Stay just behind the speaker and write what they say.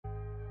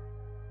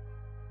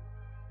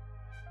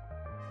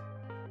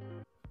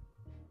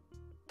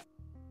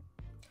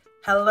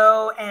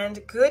Hello and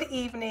good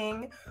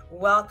evening.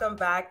 Welcome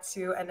back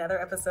to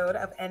another episode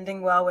of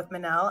Ending Well with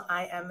Minnelle.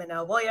 I am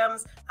Minnelle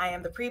Williams. I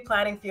am the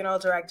pre-planning funeral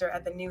director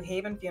at the New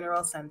Haven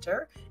Funeral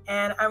Center.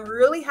 And I'm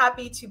really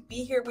happy to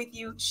be here with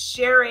you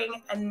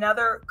sharing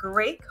another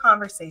great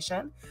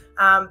conversation.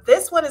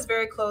 This one is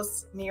very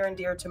close, near and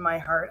dear to my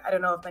heart. I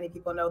don't know if many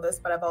people know this,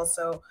 but I've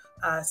also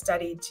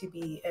studied to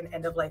be an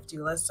end-of-life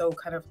doula. So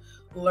kind of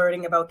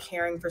learning about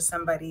caring for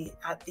somebody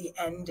at the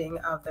ending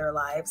of their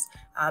lives.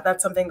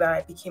 That's something that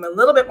I became a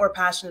little bit more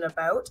passionate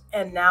about,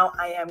 and now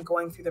I am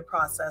going through the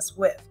process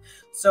with.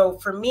 So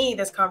for me,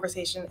 this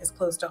conversation is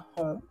close to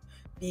home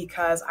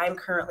because I'm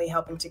currently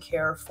helping to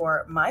care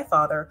for my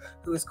father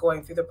who is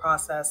going through the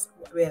process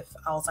with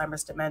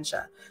Alzheimer's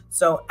dementia.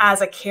 So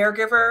as a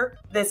caregiver,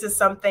 this is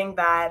something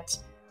that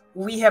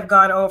we have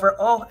gone over.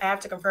 Oh, I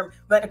have to confirm,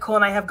 but Nicole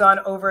and I have gone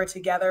over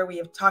together. We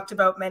have talked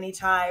about many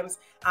times.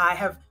 I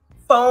have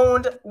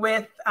phoned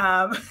with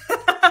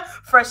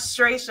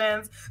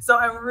frustrations. So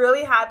I'm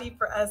really happy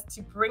for us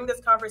to bring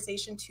this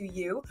conversation to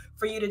you,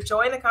 for you to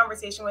join the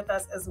conversation with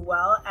us as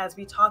well as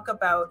we talk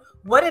about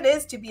what it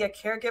is to be a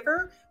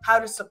caregiver, how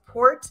to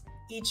support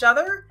each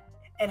other,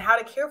 and how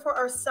to care for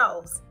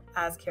ourselves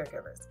as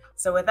caregivers.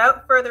 So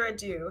without further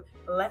ado,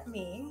 let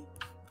me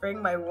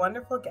bring my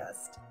wonderful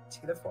guest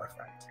to the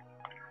forefront.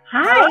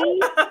 Hi.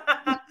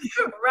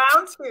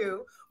 Round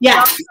two.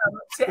 Yes. Welcome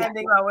to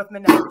Ending Well with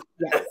Minnelle.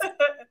 Yes.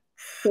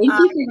 Thank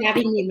you for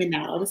having me,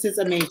 Minnelle. This is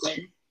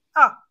amazing.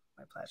 Oh,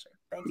 my pleasure.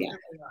 Thank you Yeah. for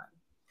being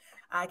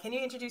on. Can you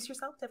introduce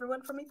yourself to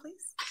everyone for me,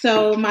 please?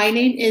 So my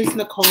name is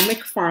Nicole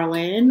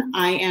Mcfarlane.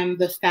 I am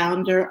the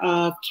founder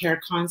of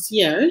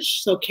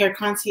Concierge. So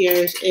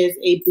Concierge is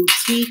a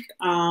boutique,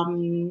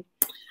 a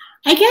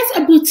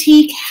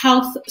boutique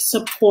health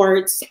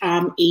support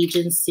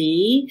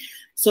agency.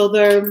 So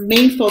their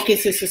main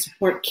focus is to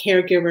support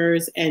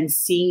caregivers and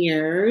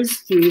seniors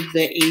through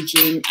the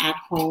aging at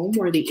home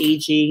or the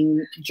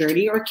aging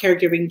journey or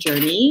caregiving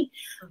journey.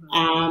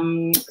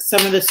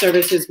 Some of the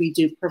services we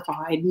do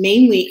provide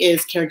mainly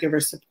is caregiver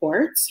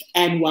support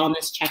and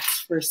wellness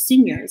checks for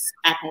seniors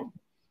at home.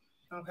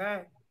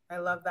 Okay, I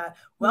love that.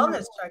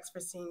 Wellness checks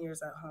for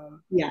seniors at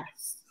home.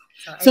 Yes.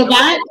 So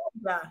that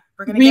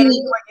we're going to get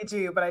into what you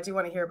do, but I do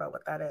want to hear about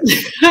what that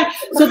is.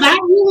 So that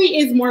really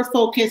is more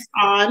focused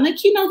on,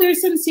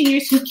 there's some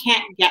seniors who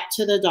can't get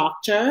to the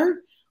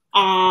doctor.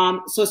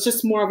 So it's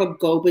just more of a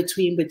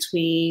go-between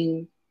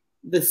between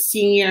the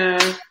senior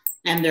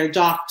and their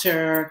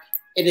doctor.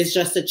 It is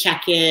just a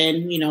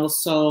check-in,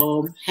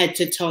 so head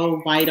to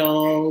toe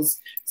vitals,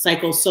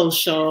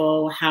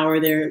 psychosocial, how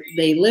are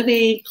they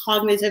living,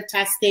 cognitive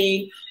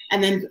testing,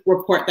 and then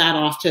report that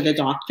off to the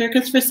doctor.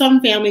 Because for some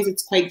families,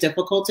 it's quite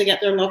difficult to get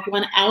their loved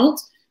one out,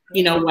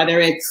 whether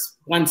it's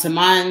once a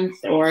month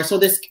or so.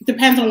 This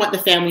depends on what the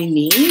family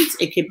needs.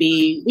 It could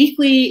be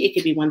weekly, it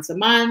could be once a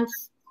month,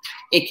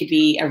 it could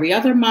be every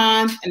other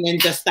month, and then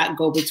just that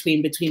go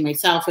between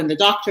myself and the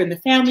doctor and the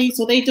family.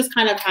 So they just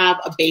kind of have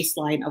a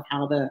baseline of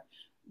how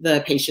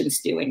the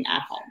patient's doing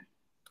at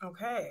home.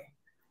 Okay,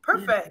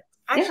 perfect.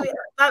 Actually,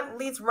 that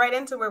leads right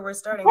into where we're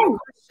starting the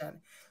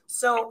question.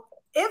 So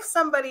if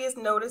somebody is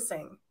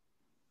noticing,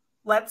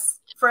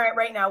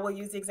 right now, we'll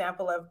use the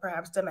example of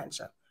perhaps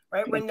dementia,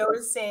 right? We're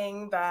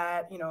noticing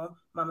that,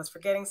 mom is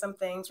forgetting some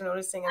things, we're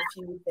noticing a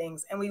few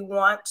things, and we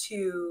want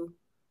to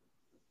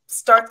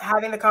start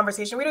having the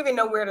conversation. We don't even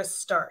know where to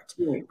start,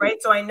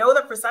 right? So I know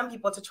that for some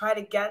people, to try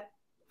to get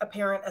a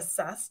parent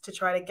assessed, to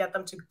try to get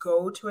them to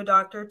go to a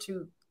doctor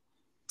to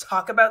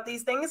talk about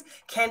these things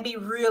can be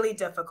really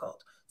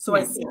difficult. So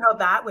I see how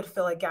that would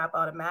fill a gap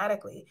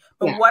automatically.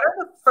 But what are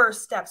the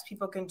first steps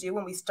people can do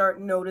when we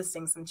start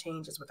noticing some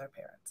changes with our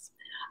parents?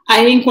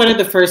 I think one of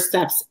the first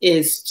steps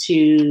is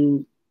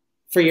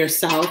for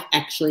yourself,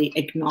 actually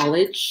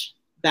acknowledge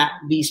that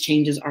these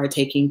changes are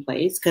taking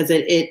place, because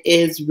it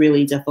is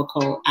really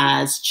difficult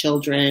as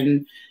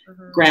children,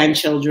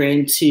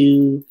 grandchildren,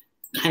 to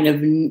kind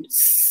of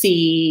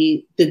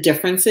see the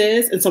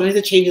differences. And sometimes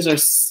the changes are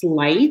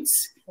slight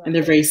and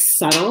they're very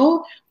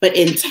subtle, but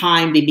in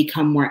time they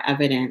become more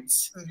evident.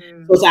 So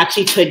it's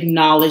actually to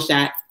acknowledge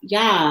that,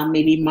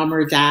 maybe mom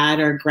or dad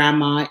or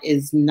grandma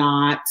is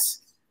not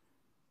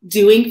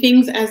doing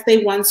things as they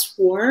once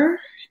were,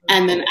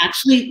 and then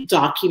actually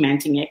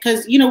documenting it.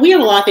 Because, we have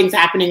a lot of things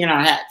happening in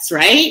our heads,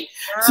 right?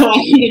 So I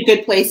think a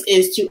good place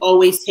is to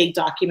always take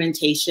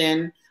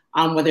documentation,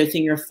 whether it's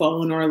in your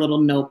phone or a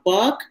little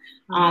notebook.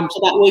 So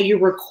that way you're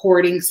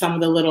recording some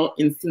of the little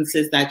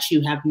instances that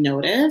you have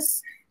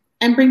noticed,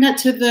 and bring that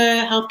to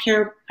the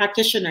healthcare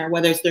practitioner,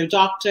 whether it's their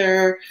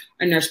doctor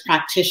or nurse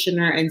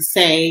practitioner, and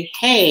say,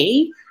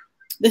 hey,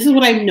 this is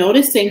what I'm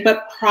noticing.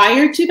 But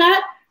prior to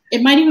that,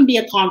 it might even be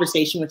a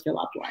conversation with your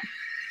loved one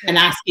and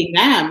asking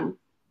them,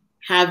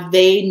 have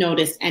they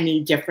noticed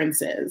any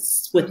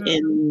differences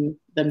within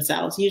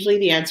themselves? Usually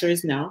the answer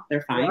is no,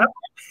 they're fine.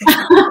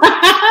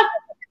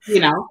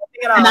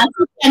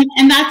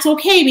 And that's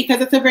okay, because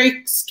it's a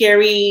very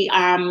scary,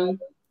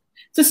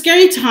 it's a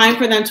scary time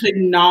for them to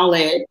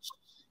acknowledge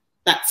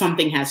that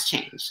something has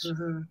changed,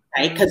 Mm-hmm.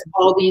 right? Because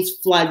all these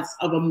floods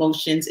of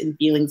emotions and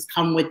feelings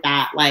come with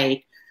that,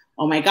 like,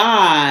 oh my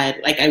God,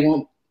 like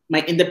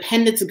my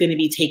independence is going to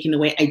be taken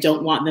away. I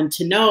don't want them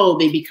to know.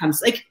 They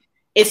becomes like,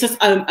 it's just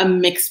a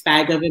mixed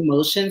bag of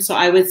emotions. So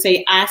I would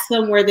say, ask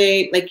them where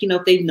they, like,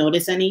 if they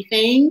notice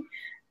anything.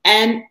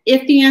 And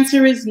if the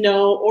answer is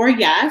no or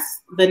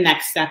yes, the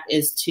next step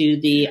is to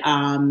the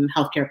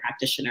healthcare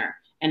practitioner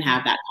and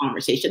have that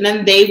conversation.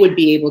 Then they would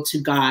be able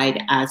to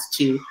guide as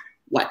to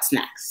what's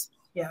next.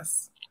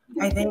 Yes.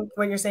 I think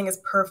what you're saying is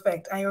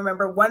perfect. I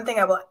remember one thing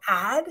I will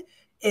add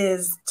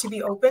is to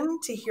be open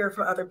to hear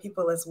from other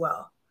people as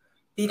well.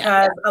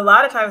 Because a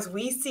lot of times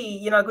we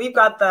see, we've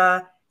got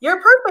the you're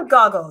perfect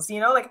goggles,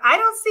 like I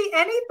don't see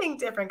anything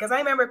different. Because I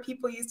remember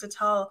people used to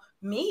tell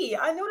me,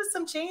 I noticed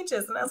some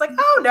changes. And I was like,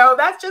 oh no,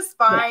 that's just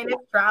fine.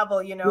 It's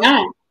travel,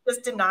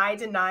 just deny,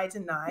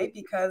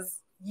 because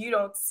you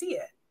don't see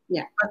it.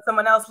 Yeah. But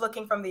someone else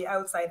looking from the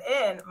outside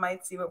in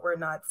might see what we're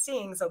not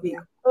seeing. So being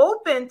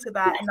open to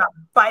that and not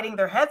biting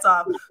their heads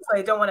off. So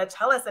they don't want to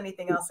tell us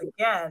anything else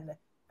again.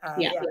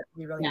 Be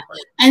really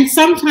important. And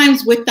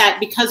sometimes with that,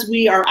 because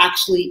we are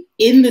actually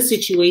in the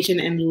situation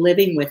and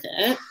living with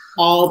it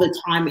all the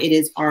time, it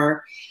is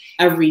our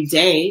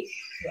everyday.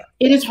 Yeah.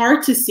 It is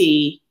hard to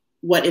see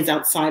what is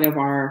outside of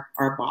our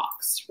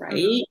box, right?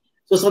 Mm-hmm.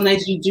 So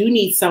sometimes you do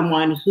need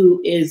someone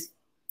who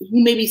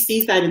maybe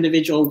sees that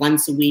individual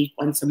once a week,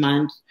 once a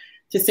month,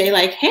 to say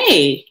like,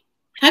 hey,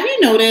 have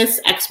you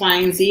noticed X, Y,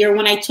 and Z? Or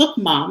when I took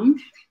mom,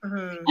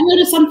 I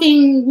noticed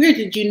something weird.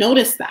 Did you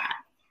notice that?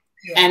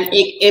 Yeah. And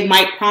it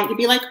might prompt to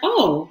be like,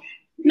 oh,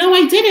 no,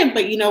 I didn't.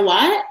 But you know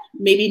what?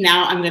 Maybe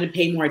now I'm going to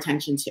pay more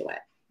attention to it.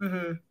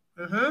 Mm-hmm.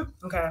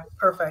 Mm-hmm. Okay,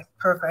 perfect.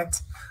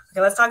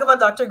 Okay, let's talk about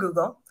Dr.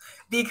 Google,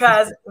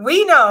 because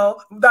we know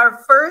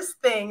our first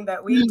thing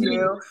that we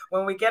do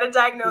when we get a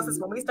diagnosis,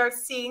 when we start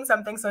seeing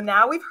something. So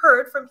now we've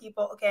heard from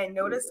people, okay, I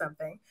noticed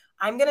something.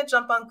 I'm going to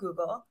jump on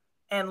Google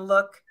and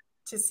look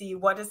to see,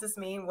 what does this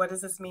mean? What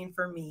does this mean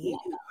for me?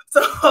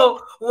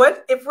 So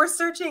what if we're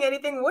searching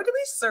anything, what do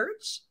we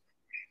search?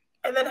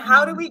 And then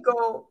how do we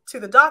go to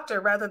the doctor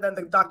rather than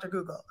the Dr.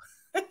 Google?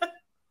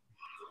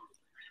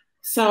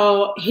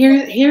 So here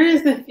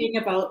is the thing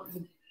about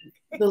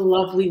the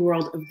lovely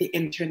world of the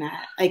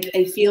internet.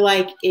 I feel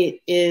like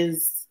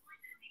it's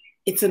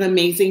an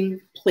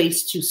amazing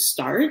place to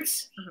start,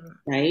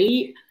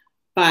 right?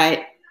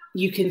 But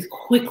you can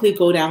quickly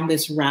go down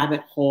this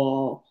rabbit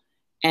hole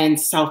and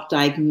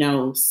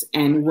self-diagnose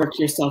and work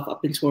yourself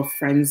up into a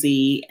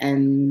frenzy,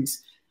 and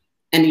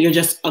you're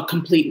just a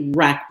complete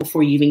wreck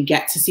before you even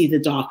get to see the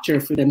doctor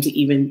for them to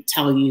even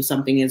tell you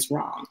something is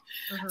wrong.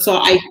 So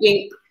I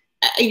think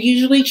I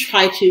usually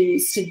try to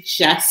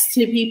suggest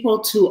to people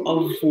to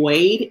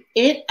avoid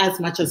it as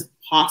much as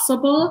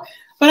possible.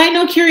 But I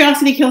know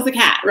curiosity kills the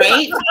cat,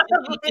 right?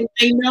 And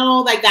I know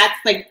like that's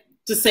like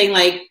just saying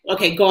like,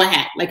 okay, go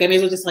ahead. Like I may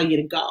as well just tell you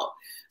to go.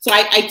 So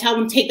I tell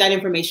them take that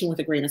information with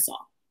a grain of salt,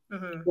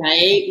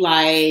 right?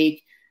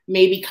 Like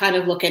maybe kind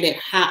of look at it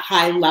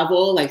high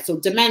level, like, so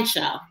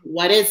dementia,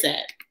 what is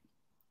it?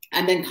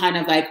 And then kind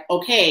of like,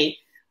 okay,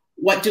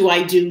 what do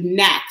I do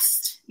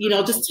next?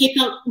 Just take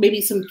out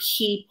maybe some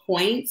key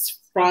points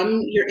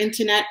from your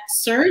internet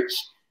search,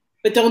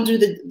 but don't do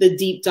the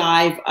deep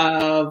dive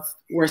of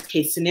worst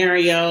case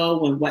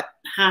scenario and what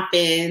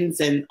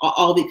happens and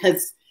all,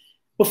 because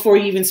before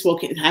you even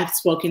have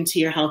spoken to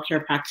your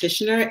healthcare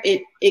practitioner,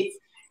 it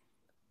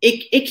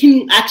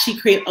can actually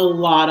create a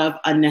lot of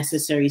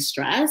unnecessary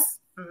stress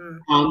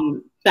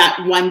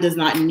that one does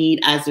not need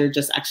as they're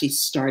just actually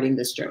starting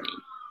this journey.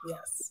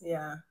 Yes.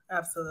 Yeah,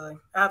 absolutely.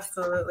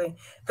 Absolutely.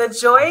 The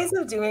joys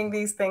of doing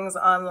these things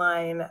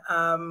online,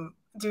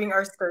 doing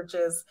our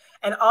searches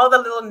and all the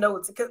little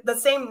notes, the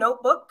same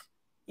notebook,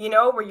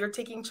 where you're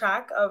taking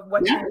track of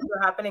what changes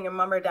are happening in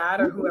mom or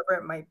dad or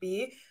whoever it might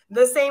be.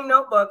 The same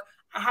notebook,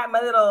 I had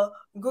my little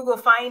Google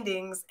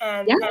findings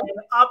and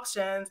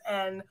options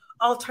and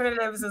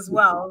alternatives as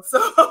well. So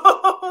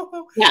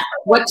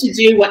what to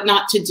do, what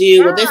not to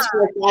do. Well, this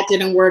worked, that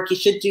didn't work. You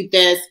should do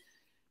this.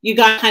 You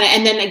got kind of,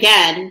 and then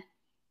again,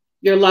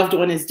 your loved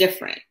one is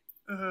different.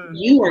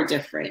 You are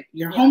different.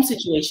 Your home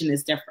situation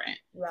is different.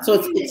 So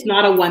it's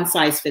not a one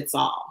size fits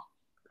all,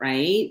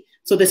 right?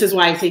 So this is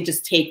why I say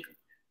just take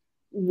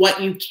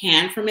what you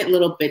can from it,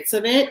 little bits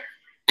of it,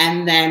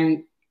 and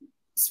then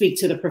speak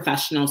to the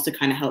professionals to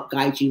kind of help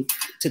guide you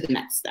to the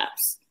next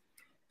steps.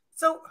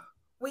 So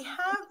we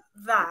have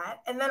that.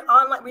 And then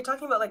online, we're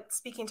talking about like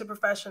speaking to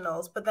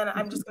professionals, but then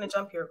I'm just going to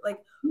jump here, like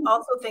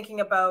also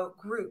thinking about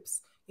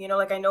groups.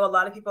 Like I know a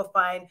lot of people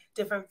find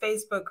different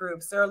Facebook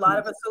groups. There are a lot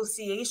of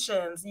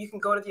associations. You can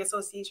go to the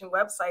association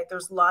website.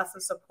 There's lots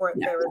of support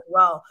there as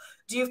well.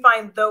 Do you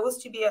find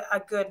those to be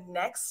a good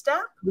next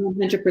step?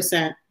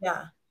 100%.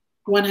 Yeah.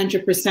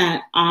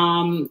 100%.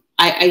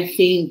 I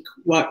think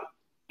what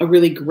a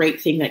really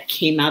great thing that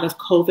came out of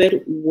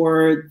COVID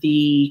were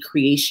the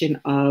creation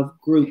of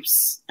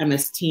groups,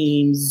 MS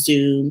Teams,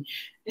 Zoom,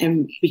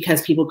 and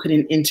because people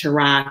couldn't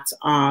interact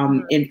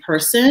in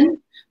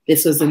person,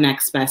 this was the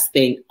next best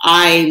thing.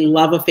 I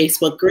love a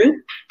Facebook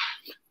group.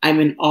 I'm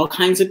in all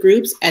kinds of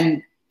groups.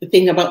 And the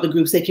thing about the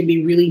groups, they can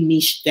be really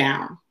niched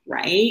down,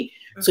 right?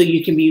 So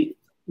you can be,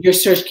 your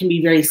search can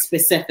be very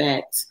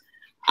specific.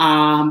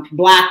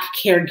 Black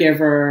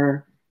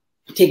caregiver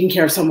taking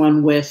care of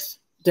someone with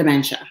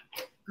dementia.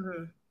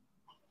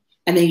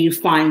 And then you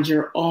find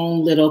your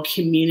own little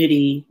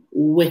community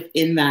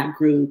within that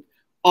group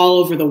all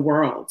over the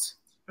world,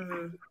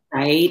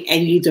 right?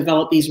 And you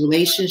develop these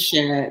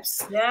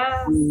relationships,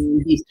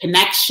 these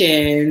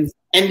connections,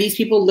 and these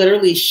people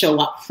literally show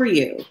up for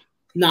you,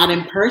 not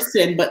in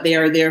person, but they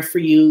are there for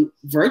you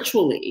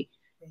virtually,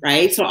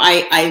 right? So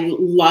I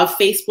love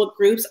Facebook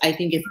groups. I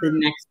think it's the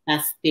next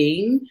best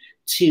thing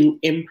to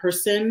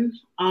in-person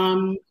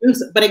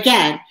groups. But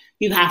again,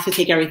 you have to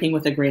take everything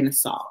with a grain of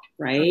salt,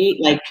 right?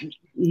 Like,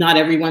 not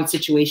everyone's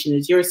situation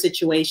is your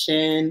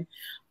situation.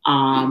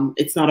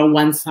 It's not a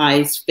one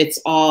size fits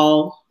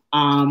all,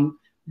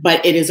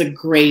 but it is a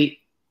great,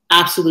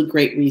 absolute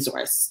great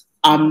resource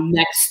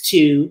next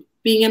to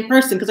being in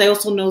person. Because I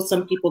also know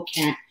some people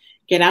can't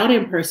get out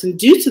in person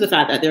due to the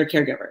fact that they're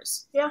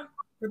caregivers. Yeah,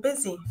 we're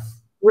busy.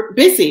 We're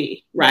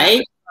busy,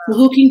 right? So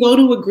who can go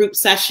to a group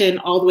session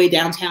all the way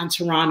downtown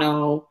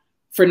Toronto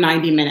for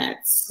 90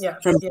 minutes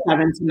from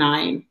 7 to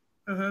 9?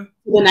 The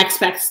next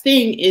best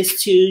thing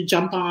is to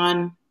jump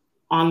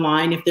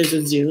online if there's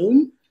a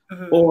Zoom,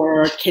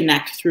 or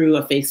connect through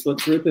a Facebook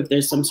group if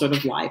there's some sort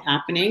of live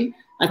happening.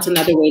 That's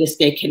another way to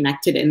stay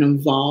connected and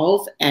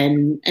involve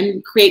and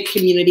create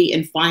community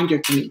and find your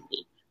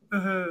community.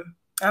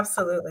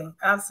 Absolutely.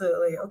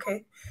 Absolutely.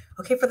 Okay.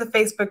 Okay, for the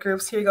Facebook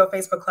groups, here you go,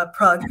 Facebook Club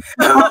plug.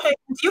 Okay.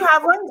 Do you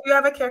have one? Do you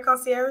have a Care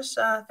Concierge?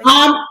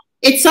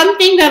 It's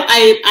something that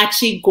I'm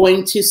actually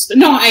going to,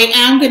 I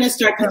am going to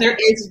start, because there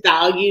is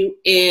value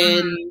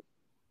in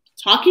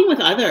talking with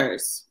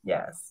others.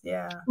 Yes,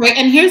 yeah. Right,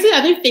 and here's the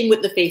other thing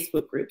with the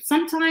Facebook group.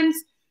 Sometimes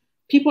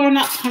people are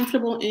not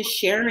comfortable in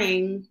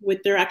sharing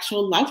with their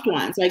actual loved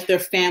ones, like their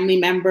family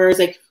members,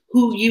 like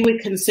who you would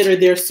consider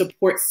their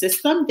support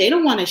system. They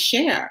don't want to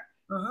share.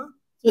 So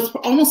it's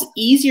almost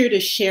easier to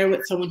share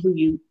with someone who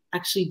you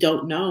actually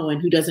don't know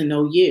and who doesn't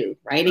know you,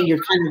 right? And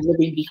you're kind of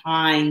living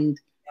behind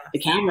the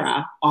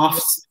camera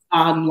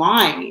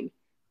online,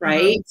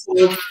 right?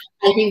 So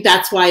I think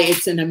that's why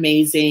it's an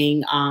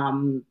amazing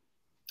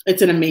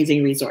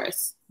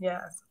resource.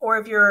 Yes. Or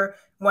if you're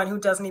one who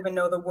doesn't even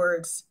know the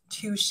words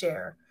to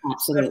share.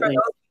 Absolutely.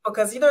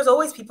 Because there's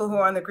always people who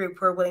are on the group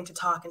who are willing to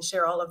talk and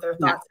share all of their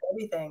thoughts and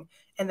everything.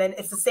 And then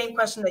it's the same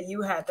question that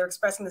you had. They're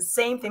expressing the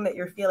same thing that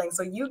you're feeling.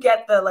 So you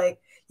get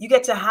you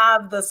get to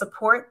have the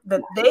support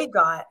that they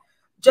got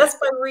just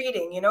by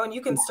reading, and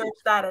you can search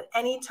that at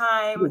any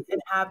time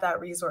and have that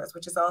resource,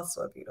 which is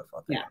also a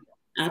beautiful thing.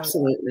 Yeah,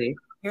 absolutely.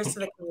 So, here's to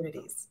the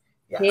communities.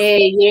 Yes.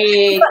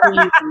 Yay.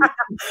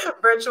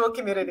 Virtual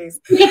communities.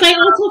 Because I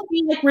also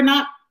feel like we're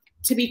not,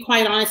 to be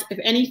quite honest, if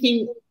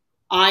anything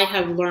I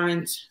have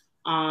learned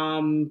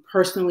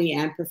personally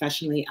and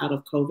professionally out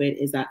of COVID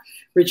is that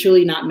we're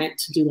truly not meant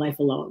to do life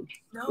alone,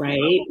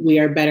 right? We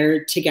are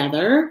better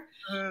together.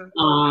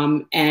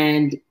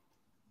 And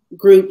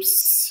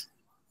groups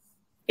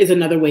is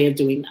another way of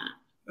doing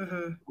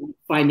that.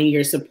 Finding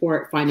your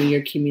support, finding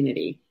your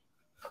community.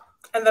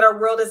 And that our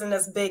world isn't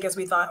as big as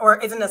we thought, or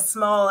isn't as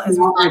small as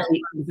we thought.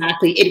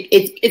 Exactly.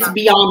 It's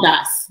beyond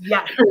us.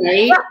 Yeah.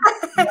 Right?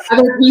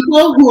 Other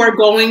people who are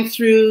going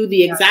through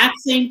the exact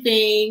same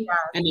thing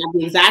and have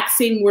the exact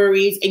same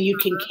worries, and you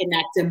can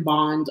connect and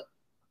bond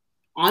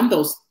on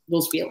those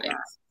feelings.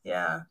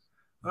 Yeah.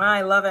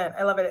 I love it.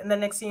 I love it. And the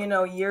next thing you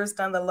know, years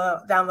down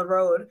the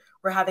road,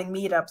 we're having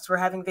meetups, we're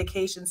having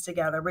vacations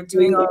together, we're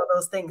doing all of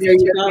those things. There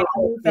you go.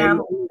 New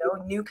family,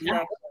 new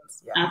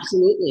connections. Yeah.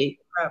 Absolutely.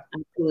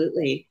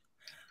 Absolutely.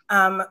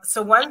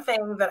 So one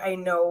thing that I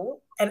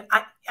know, and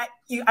I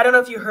don't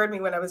know if you heard me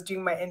when I was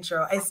doing my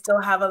intro, I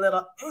still have a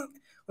little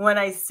when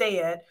I say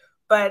it,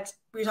 but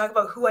we talk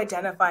about who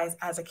identifies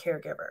as a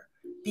caregiver,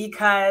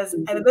 because,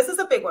 and this is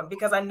a big one,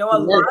 because I know a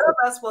lot of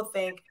us will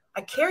think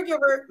a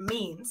caregiver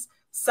means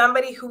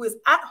somebody who is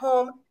at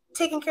home,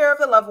 taking care of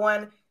the loved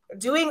one,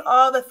 doing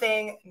all the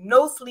thing,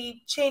 no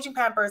sleep, changing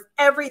Pampers,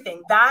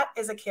 everything. That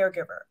is a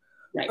caregiver.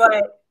 Right.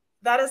 But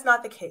that is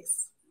not the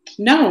case.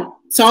 No.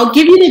 So I'll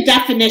give you the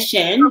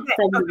definition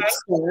from the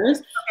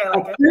scholars.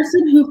 A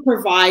person who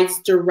provides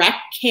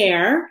direct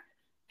care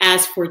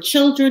as for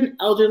children,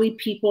 elderly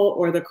people,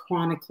 or the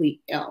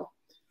chronically ill.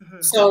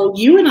 So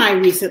you and I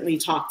recently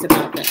talked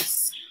about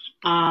this.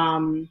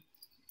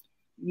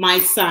 My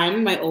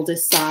son, my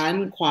oldest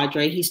son,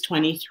 Quadre, he's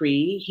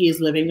 23. He is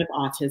living with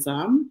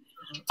autism.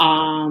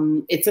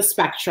 It's a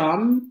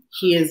spectrum.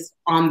 He is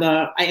on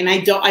the, and I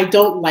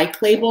don't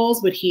like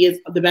labels, but he is,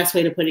 the best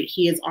way to put it,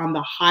 he is on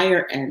the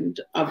higher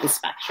end of the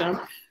spectrum.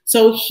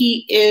 So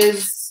he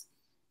is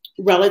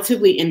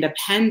relatively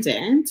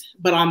independent,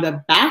 but on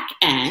the back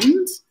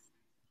end,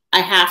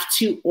 I have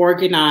to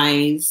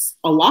organize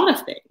a lot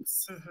of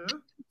things.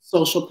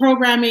 Social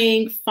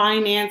programming,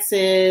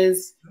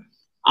 finances,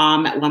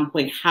 at one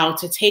point, how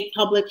to take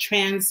public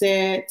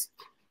transit.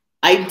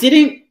 I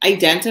didn't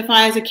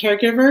identify as a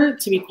caregiver,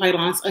 to be quite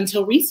honest,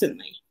 until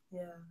recently.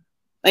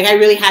 Like I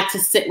really had to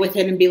sit with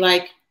it and be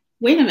like,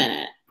 wait a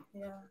minute.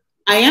 Yeah.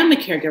 I am a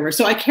caregiver.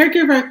 So a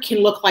caregiver can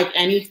look like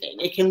anything.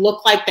 It can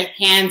look like the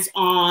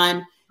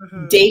hands-on,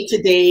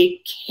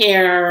 day-to-day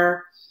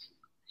care,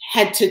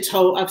 head to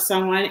toe of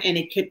someone. And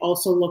it could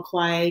also look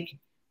like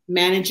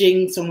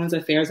managing someone's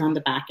affairs on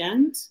the back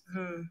end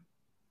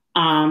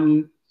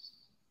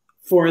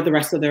for the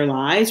rest of their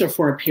lives or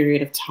for a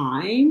period of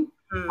time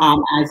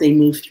as they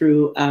move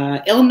through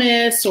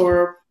illness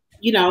or,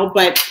 you know,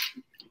 but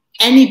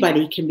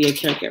anybody can be a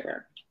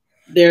caregiver.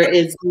 There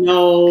is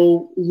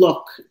no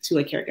look to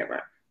a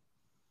caregiver.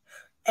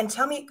 And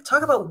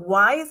talk about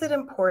why is it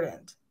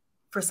important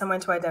for someone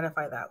to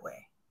identify that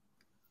way?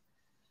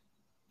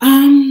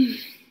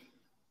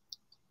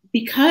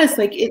 Because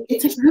like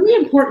it's a really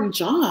important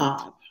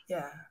job.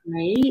 Yeah.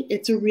 Right?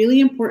 It's a really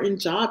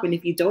important job. And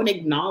if you don't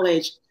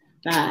acknowledge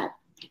that,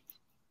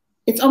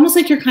 it's almost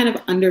like you're kind of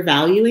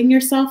undervaluing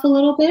yourself a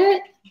little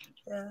bit.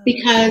 Yeah.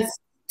 Because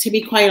to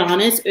be quite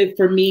honest,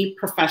 for me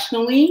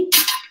professionally,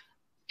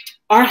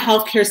 our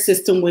healthcare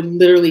system would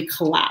literally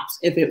collapse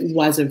if it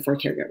wasn't for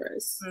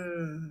caregivers.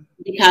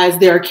 Because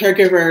there are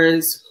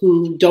caregivers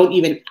who don't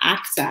even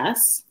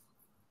access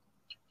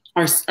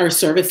our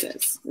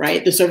services,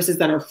 right? The services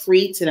that are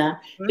free to them,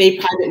 they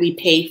privately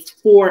pay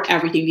for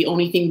everything. The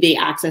only thing they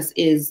access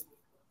is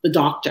the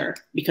doctor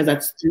because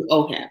that's through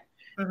OHIP.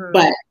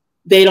 But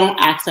they don't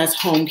access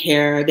home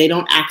care. They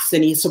don't access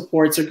any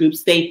supports or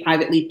groups. They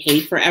privately pay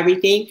for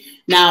everything.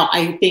 Now,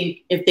 I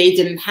think if they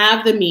didn't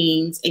have the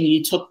means and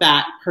you took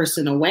that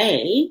person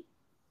away,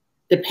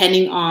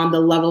 depending on the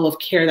level of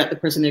care that the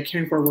person they're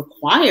caring for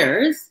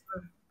requires,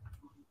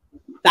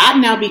 that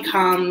now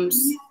becomes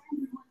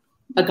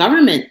a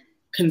government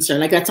concern.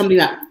 Like that's something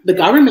that the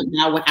government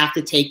now would have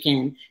to take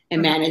in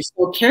and manage.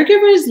 So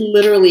caregivers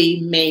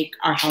literally make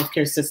our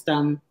healthcare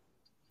system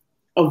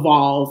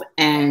evolve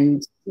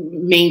and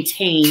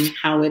maintain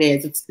how it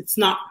is. It's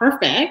not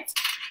perfect,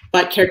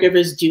 but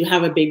caregivers do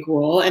have a big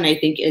role. And I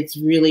think it's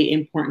really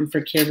important for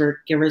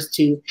caregivers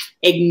to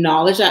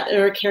acknowledge that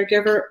they're a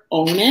caregiver,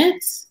 own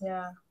it,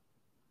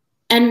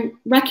 and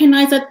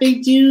recognize that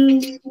they're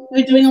doing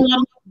a lot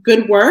of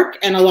good work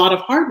and a lot of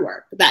hard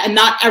work. And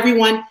not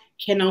everyone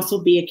can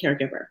also be a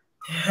caregiver.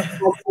 Has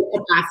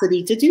the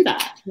capacity to do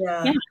that.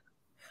 Yeah.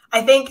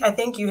 I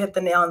think you hit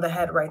the nail on the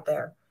head right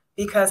there.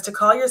 Because to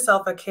call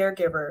yourself a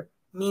caregiver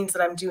means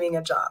that I'm doing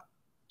a job.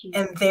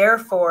 And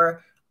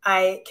therefore,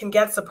 I can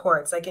get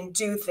supports. I can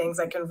do things.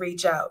 I can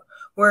reach out.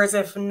 Whereas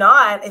if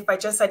not, if I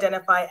just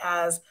identify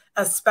as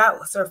a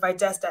spouse or if I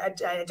just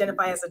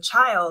identify as a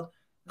child,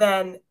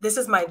 then this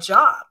is my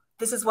job.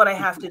 This is what I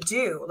have to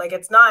do. Like,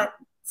 it's not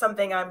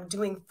something I'm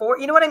doing for,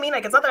 you know what I mean?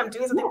 Like, it's not that I'm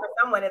doing something for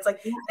someone. It's like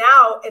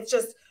now it's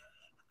just,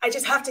 I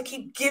just have to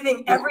keep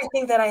giving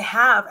everything that I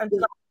have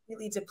until I'm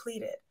completely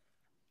depleted.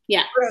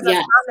 Yeah. Whereas that's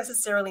not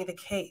necessarily the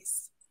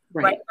case,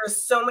 right? There's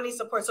so many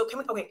supports. So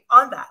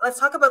on that, let's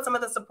talk about some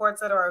of the supports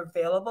that are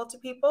available to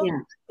people. Yeah.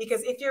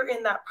 Because if you're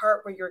in that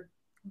part where you're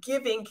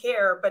giving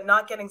care, but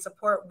not getting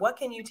support, what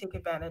can you take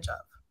advantage of?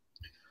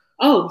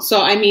 Oh,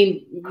 so I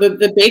mean,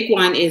 the big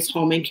one is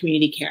home and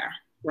community care,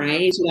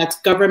 right? So that's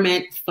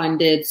government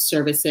funded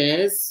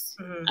services.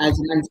 As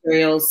an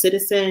Ontario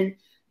citizen,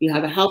 you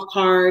have a health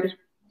card,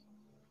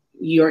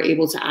 you're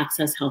able to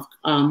access health,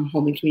 home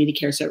and community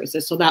care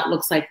services. So that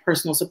looks like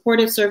personal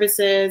supportive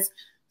services.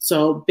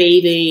 So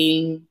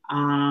bathing,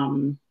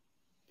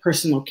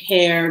 personal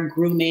care,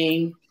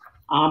 grooming,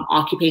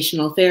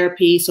 occupational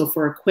therapy. So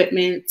for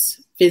equipment,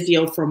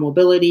 physio for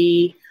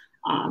mobility,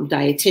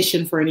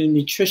 dietitian for any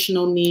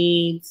nutritional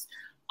needs,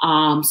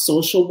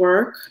 social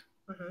work,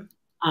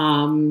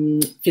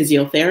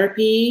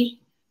 physiotherapy,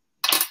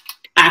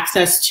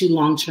 access to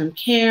long-term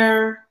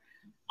care,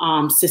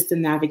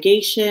 system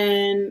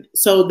navigation.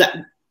 So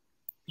that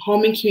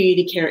home and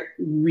community care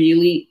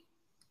really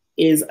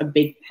is a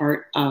big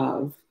part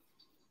of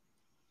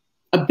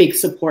a big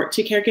support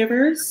to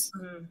caregivers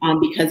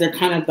because they're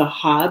kind of the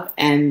hub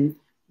and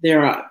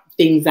there are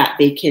things that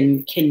they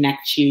can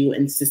connect you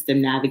and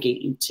system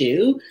navigate you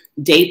to.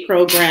 Day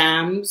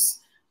programs,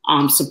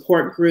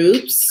 support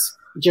groups,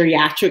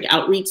 geriatric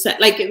outreach.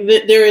 Like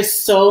there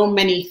is so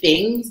many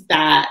things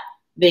that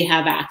they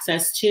have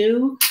access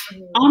to.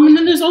 And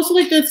then there's also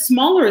like the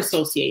smaller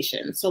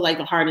associations. So like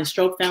the Heart and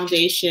Stroke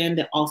Foundation,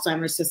 the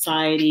Alzheimer's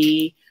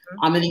Society.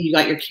 And then you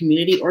got your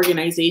community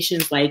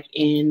organizations like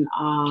in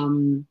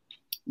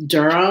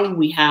Durham,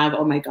 we have,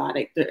 oh my God,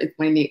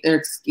 they're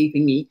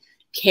escaping me,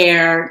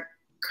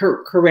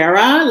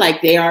 Carrera,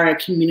 like they are a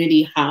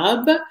community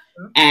hub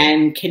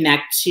and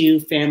connect to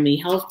family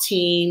health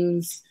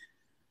teams,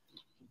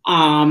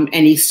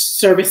 any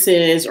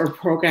services or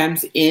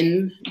programs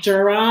in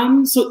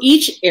Durham. So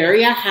each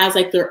area has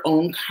like their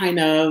own kind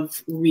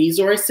of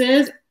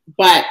resources,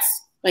 but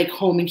like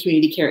home and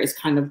community care is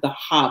kind of the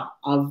hub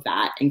of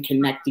that and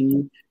connecting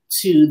you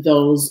to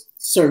those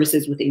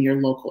services within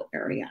your local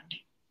area.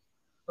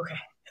 Okay.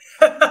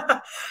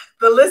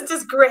 The list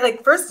is great.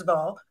 Like, first of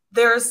all,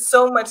 there's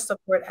so much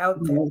support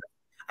out there.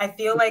 I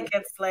feel like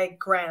it's like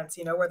grants,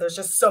 you know, where there's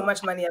just so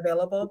much money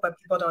available, but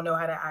people don't know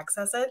how to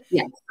access it.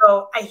 Yes.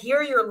 So I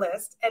hear your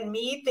list, and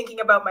me thinking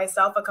about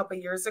myself a couple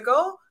of years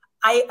ago,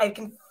 I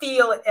can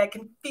feel it. I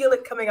can feel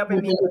it coming up in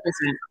 100%. me.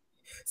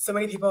 So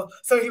many people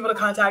to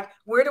contact.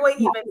 Where do I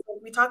even,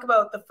 we talk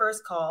about the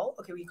first call.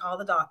 Okay, we call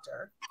the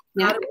doctor.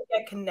 Yeah. How do we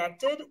get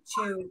connected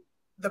to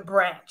the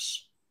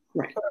branch?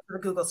 Right. Or the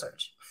Google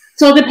search?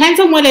 So it depends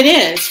on what it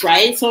is,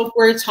 right? So if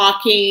we're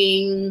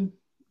talking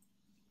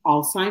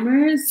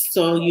Alzheimer's,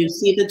 so you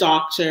see the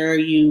doctor,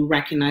 you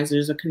recognize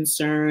there's a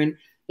concern.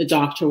 The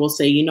doctor will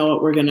say, you know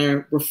what, we're going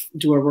to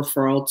do a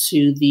referral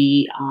to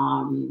the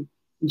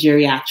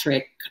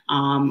geriatric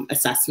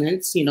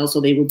assessments, you know, so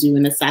they will do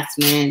an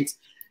assessment.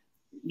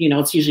 You know,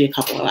 it's usually a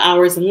couple of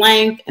hours in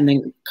length, and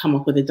then come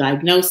up with a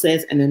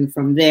diagnosis. And then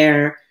from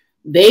there,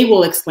 they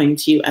will explain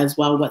to you as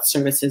well what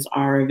services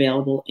are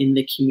available in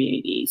the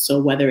community. So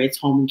whether it's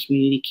home and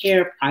community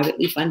care,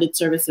 privately funded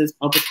services,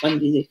 public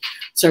funded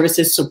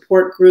services,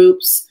 support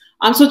groups.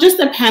 So it just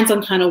depends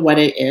on kind of what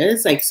it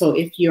is. Like, so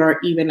if you're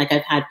even, like,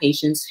 I've had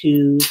patients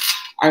who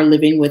are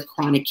living with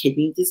chronic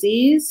kidney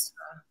disease.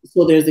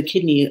 So there's a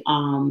kidney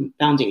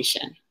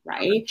foundation,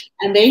 right?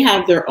 And they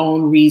have their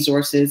own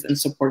resources and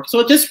support.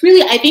 So just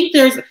really, I think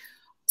there's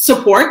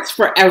supports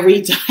for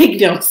every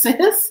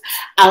diagnosis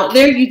out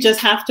there. You just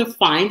have to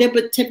find it.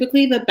 But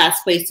typically the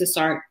best place to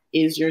start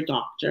is your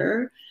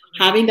doctor.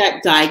 Having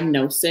that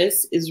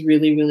diagnosis is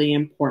really, really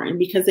important,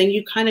 because then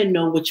you kind of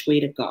know which way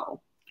to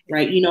go,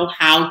 right? You know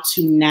how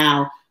to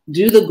now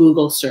do the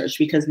Google search,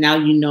 because now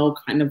you know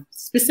kind of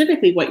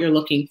specifically what you're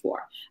looking for,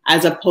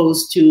 as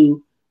opposed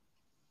to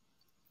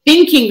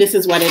thinking this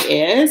is what it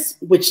is,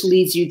 which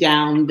leads you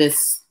down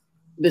this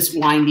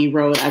windy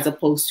road, as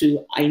opposed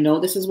to, I know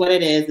this is what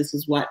it is, this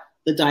is what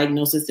the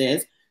diagnosis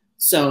is,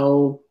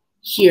 so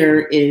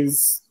here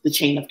is the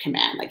chain of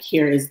command, like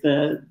here is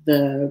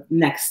the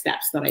next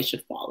steps that I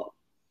should follow.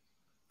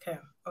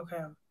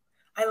 Okay.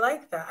 I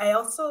like that. I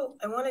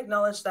want to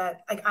acknowledge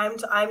that, like,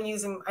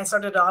 I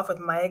started off with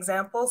my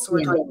example, so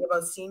we're talking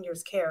about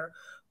seniors care.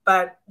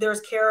 But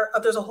there's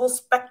a whole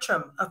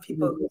spectrum of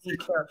people who need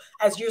care.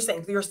 As you're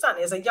saying, your son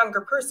is a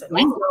younger person.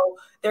 Right? So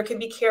there can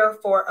be care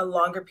for a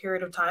longer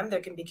period of time.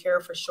 There can be care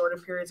for shorter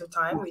periods of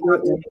time. We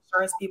talk to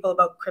insurance people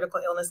about critical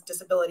illness,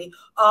 disability,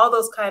 all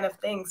those kind of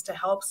things to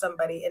help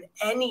somebody in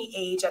any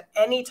age, at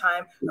any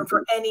time, or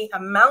for any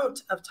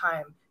amount of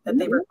time that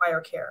they require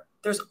care.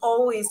 There's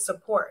always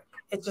support.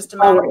 It's just a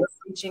matter of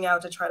reaching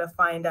out to try to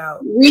find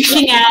out.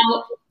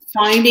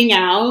 Finding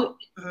out,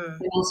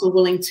 and also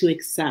willing to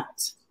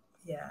accept.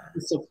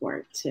 The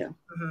support too.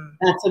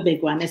 That's a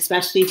big one,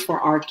 especially for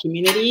our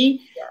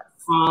community. Yes.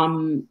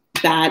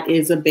 That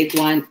is a big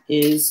one,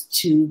 is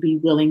to be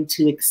willing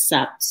to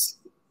accept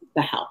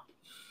the help.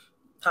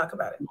 Talk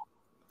about it.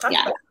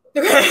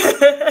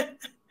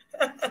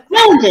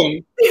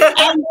 Challenging.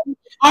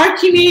 Our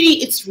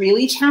community, it's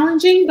really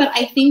challenging, but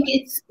I think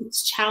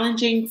it's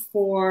challenging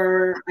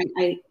for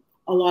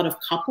a lot of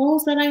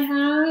couples that I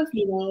have.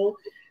 You know,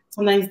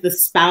 sometimes the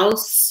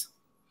spouse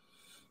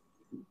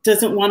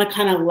doesn't want to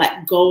kind of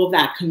let go of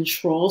that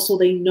control. So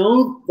they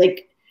know,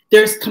 like,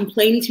 there's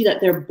complaining to you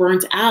that they're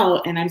burnt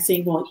out. And I'm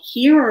saying, well,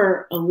 here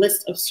are a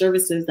list of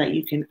services that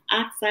you can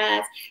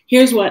access.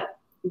 Here's what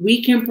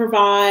we can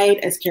provide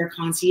as care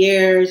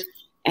concierge.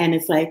 And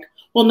it's like,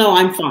 well, no,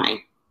 I'm fine.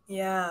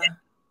 Yeah.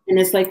 And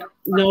it's like,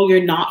 no,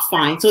 you're not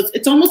fine. So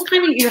it's almost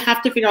kind of, you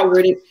have to figure out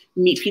where to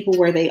meet people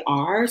where they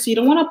are. So you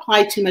don't want to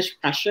apply too much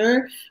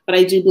pressure, but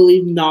I do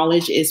believe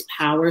knowledge is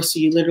power. So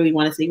you literally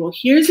want to say, well,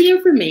 here's the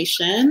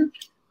information.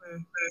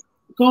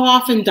 Go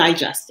off and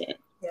digest it.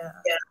 Yeah.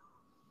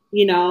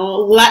 You know,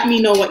 let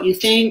me know what you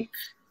think,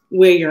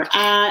 where you're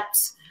at.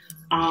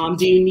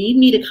 Do you need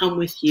me to come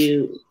with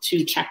you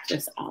to check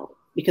this out?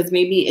 Because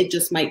maybe it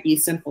just might be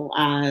simple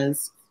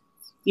as,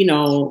 you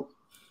know,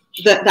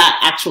 that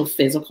actual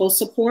physical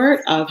support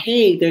of,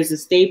 hey, there's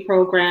this day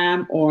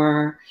program,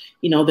 or,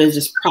 you know, there's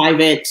this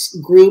private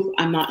group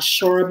I'm not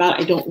sure about.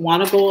 I don't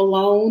want to go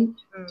alone.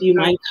 Do you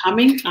mind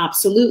coming?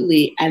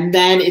 Absolutely. And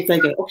then it's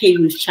like, okay,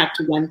 we've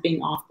checked one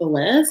thing off the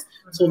list.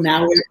 So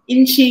now we're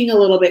inching a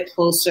little bit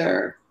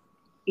closer,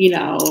 you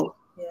know,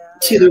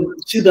 to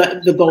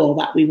the goal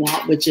that we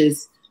want, which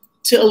is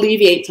to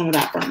alleviate some of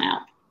that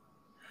burnout.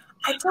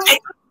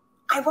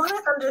 I want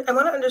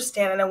to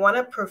understand, and I want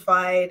to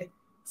provide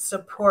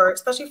support,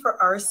 especially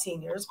for our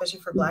seniors,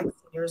 especially for Black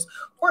seniors,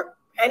 or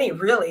any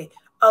really.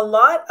 A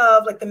lot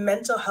of, like, the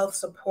mental health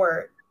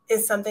support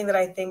is something that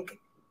I think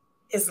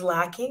is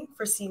lacking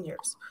for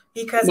seniors,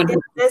 because it's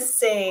this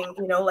saying,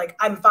 you know, like,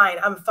 I'm fine,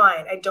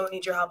 I don't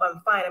need your help,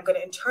 I'm fine, I'm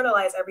going to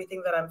internalize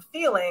everything that I'm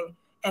feeling,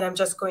 and I'm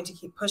just going to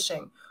keep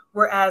pushing.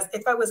 Whereas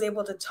if I was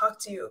able to talk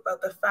to you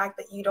about the fact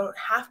that you don't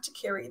have to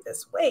carry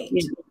this weight,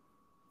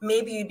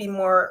 maybe you'd be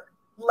more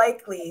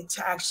likely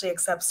to actually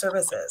accept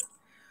services.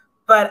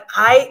 But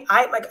I'm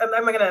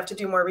going to have to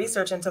do more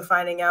research into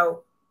finding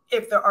out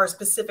if there are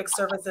specific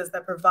services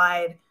that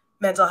provide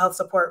mental health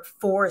support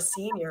for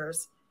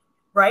seniors,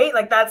 right?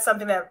 Like, that's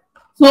something that.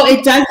 So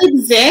it does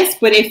exist,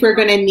 but if we're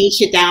going to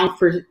niche it down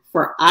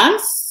for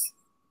us,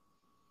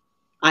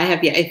 I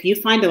have yet. If you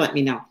find it, let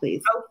me know,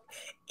 please. Oh,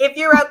 if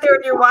you're out there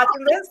and you're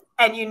watching this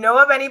and you know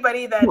of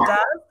anybody that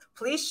does,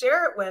 please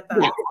share it with us.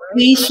 Yeah. Right?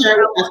 Please share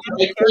with us.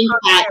 I think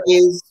that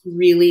is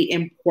really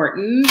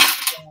important.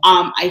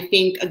 I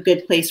think a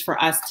good place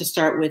for us to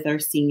start with our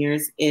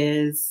seniors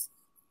is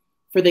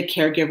for the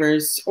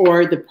caregivers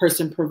or the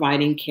person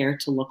providing care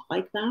to look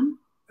like them.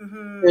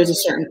 Mm-hmm. There's a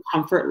certain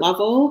comfort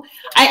level.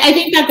 I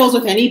think that goes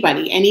with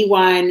anybody,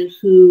 anyone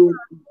who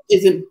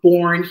isn't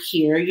born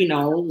here, you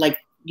know, like,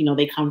 you know,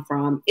 they come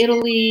from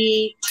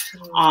Italy,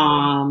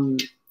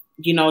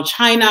 you know,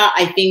 China.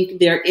 I think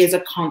there is a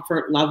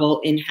comfort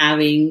level in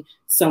having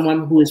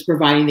someone who is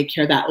providing the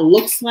care that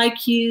looks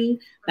like you,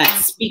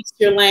 that speaks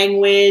your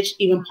language,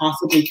 even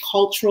possibly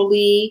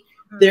culturally.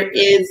 There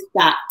is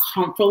that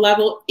comfort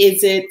level.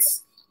 Is it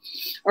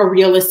a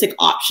realistic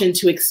option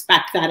to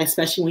expect that,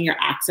 especially when you're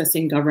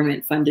accessing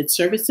government funded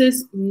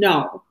services?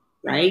 No,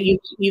 right?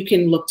 You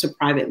can look to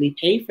privately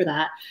pay for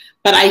that.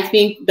 But I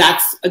think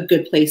that's a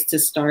good place to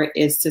start,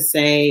 is to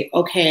say,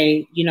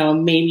 okay, you know,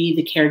 maybe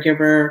the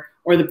caregiver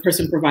or the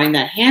person providing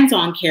that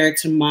hands-on care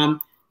to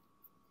mom,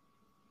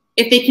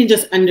 if they can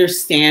just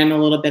understand a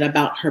little bit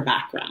about her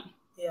background.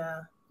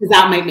 Yeah. Because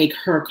that might make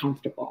her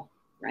comfortable,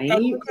 right?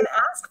 And you can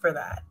ask for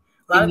that.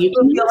 A lot of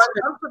people feel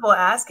uncomfortable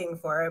asking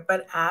for it,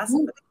 but ask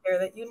for the care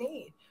that you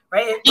need,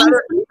 right?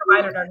 Whether it's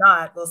provided or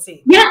not, we'll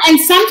see. Yeah, and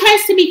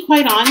sometimes, to be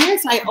quite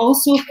honest, I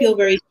also feel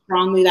very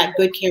strongly that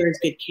good care is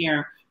good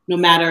care, no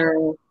matter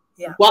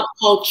what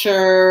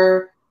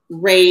culture,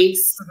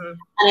 race.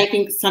 And I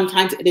think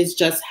sometimes it is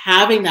just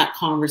having that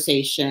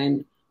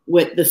conversation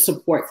with the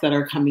supports that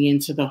are coming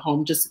into the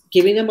home, just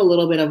giving them a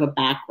little bit of a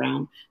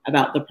background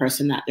about the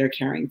person that they're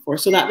caring for,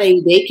 so that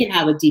they can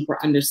have a deeper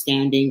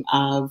understanding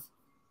of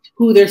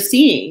who they're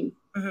seeing,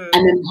 and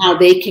then how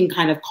they can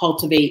kind of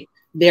cultivate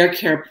their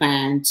care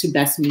plan to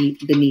best meet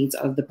the needs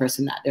of the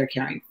person that they're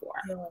caring for.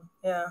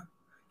 Yeah.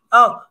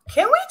 Oh,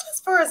 can we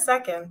just for a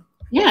second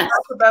talk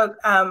about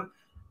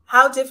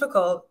how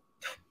difficult,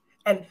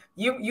 and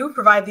you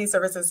provide these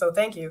services, so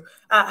thank you,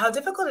 how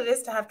difficult it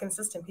is to have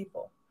consistent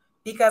people.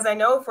 Because I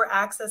know if we're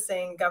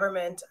accessing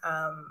government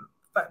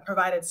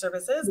provided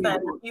services, then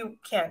you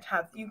can't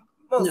have,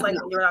 most likely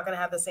you're not going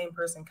to have the same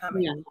person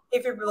coming.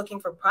 If you're looking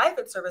for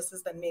private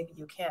services, then maybe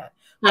you can.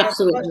 But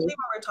Absolutely. Especially when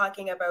we're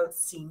talking about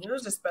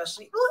seniors,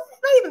 especially, well,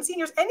 not even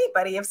seniors,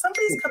 anybody. If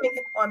somebody's coming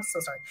in, oh, I'm so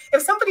sorry.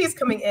 If somebody is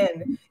coming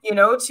in, you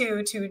know,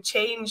 to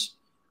change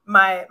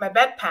my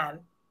bedpan,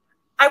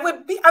 I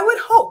would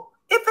hope,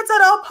 if it's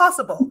at all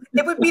possible,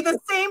 it would be the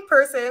same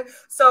person.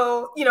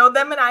 So, you know,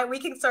 them and I, we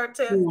can start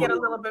to get a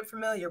little bit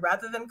familiar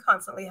rather than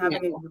constantly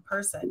having a new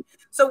person.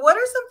 So what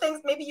are some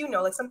things, maybe, you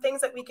know, like some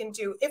things that we can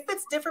do if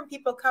it's different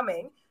people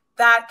coming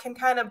that can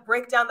kind of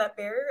break down that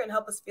barrier and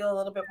help us feel a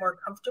little bit more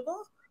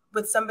comfortable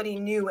with somebody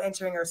new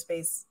entering our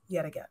space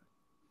yet again?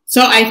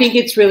 So I think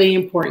it's really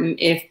important,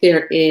 if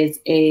there is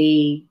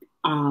a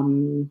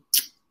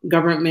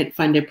government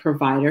funded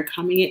provider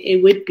coming in,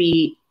 it would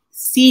be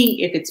seeing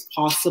if it's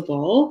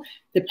possible,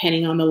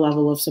 depending on the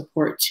level of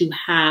support, to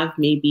have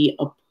maybe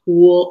a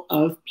pool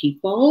of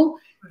people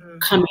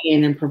coming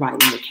in and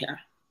providing the care,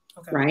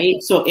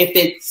 right? So if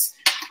it's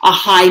a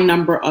high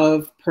number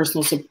of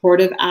personal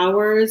supportive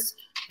hours,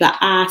 the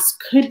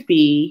ask could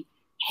be,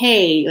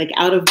 hey, like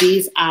out of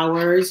these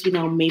hours, you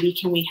know, maybe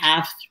can we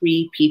have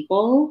 3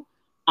 people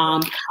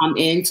come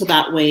in, so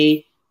that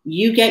way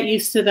you get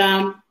used to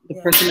them,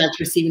 the person that's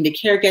receiving the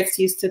care gets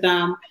used to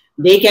them,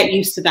 they get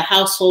used to the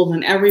household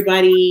and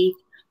everybody,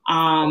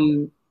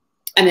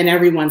 and then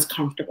everyone's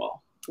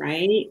comfortable,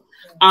 right?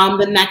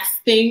 The next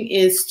thing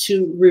is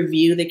to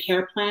review the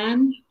care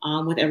plan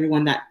with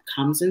everyone that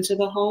comes into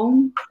the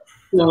home.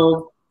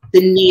 So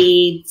the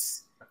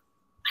needs,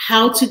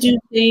 how to do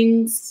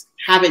things,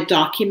 have it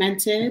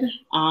documented,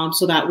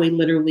 so that way,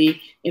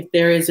 literally, if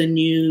there is a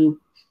new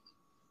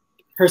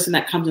person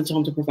that comes into the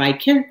home to provide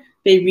care,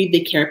 they read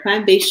the care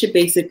plan, they should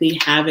basically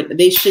have it,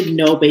 they should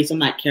know based on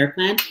that care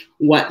plan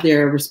what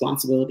their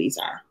responsibilities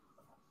are.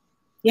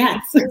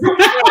 Yes.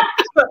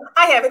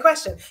 I have a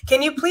question.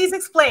 Can you please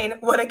explain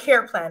what a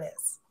care plan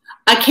is?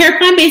 A care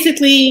plan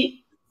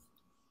basically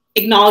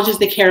acknowledges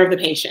the care of the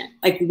patient,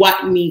 like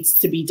what needs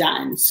to be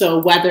done. So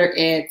whether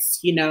it's,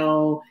 you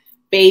know,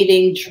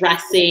 bathing,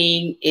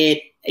 dressing,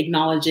 it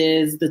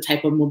acknowledges the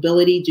type of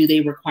mobility. Do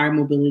they require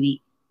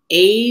mobility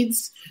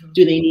aids?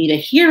 Do they need a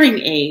hearing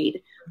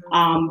aid?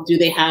 Do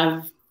they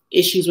have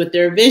issues with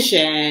their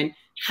vision?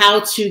 How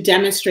to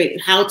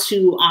demonstrate, how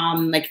to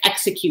like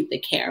execute the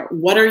care?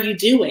 What are you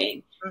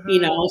doing?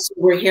 You know, so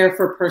we're here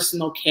for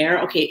personal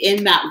care. Okay,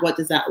 in that, what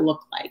does that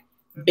look like?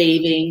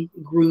 Bathing,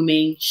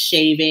 grooming,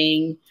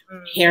 shaving,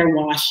 hair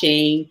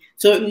washing.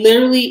 So it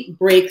literally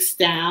breaks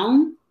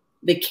down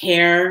the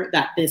care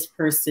that this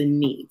person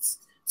needs.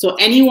 So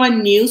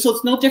anyone new, so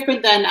it's no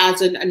different than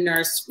as a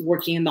nurse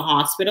working in the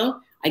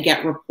hospital. I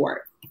get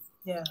report.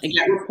 I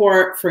get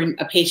report for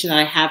a patient that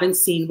I haven't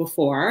seen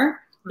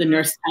before. The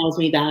nurse tells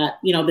me that,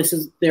 you know, this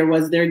is,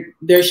 during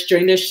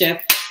their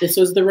shift, this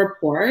was the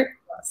report.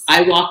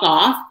 I walk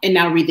off and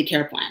now read the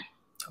care plan.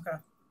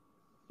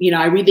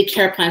 I read the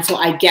care plan, so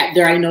I get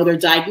there, I know their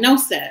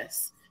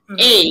diagnosis,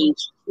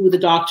 age, who the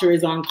doctor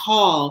is on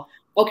call.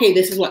 Okay,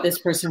 this is what this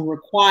person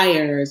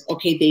requires.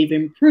 Okay, they've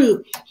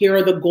improved. Here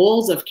are the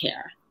goals of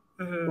care,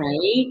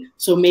 right?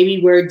 So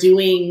maybe we're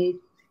doing,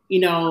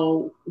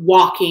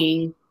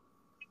 walking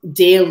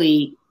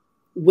daily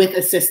with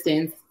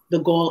assistance. The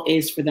goal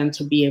is for them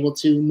to be able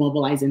to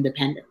mobilize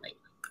independently.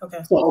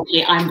 Okay. So,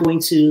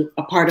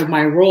 a part of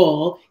my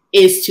role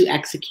is to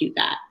execute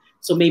that.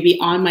 So maybe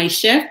on my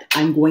shift,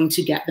 I'm going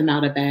to get them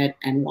out of bed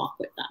and walk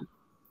with them.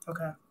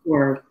 Okay.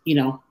 For,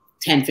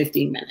 10,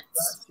 15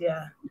 minutes.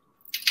 Yeah.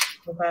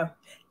 Okay.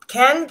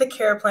 Can the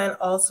care plan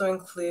also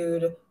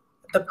include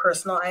the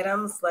personal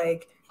items?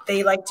 Like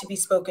they like to be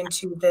spoken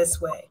to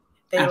this way.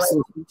 They Absolutely.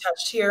 Like to be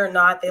touched here or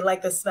not. They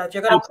like the smell.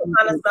 You're going to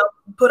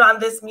put on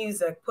this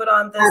music, put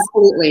on this.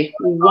 Absolutely.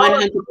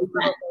 100%.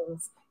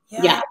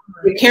 Yeah.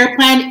 The care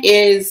plan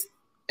is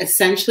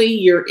essentially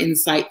your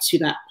insight to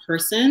that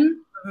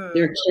person,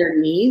 their care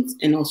needs,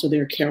 and also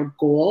their care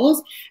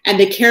goals. And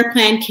the care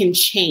plan can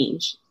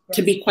change. Yes.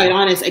 To be quite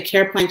honest, a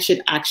care plan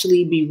should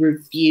actually be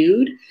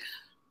reviewed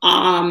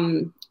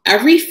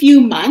every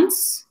few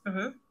months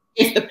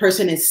if the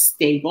person is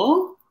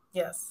stable.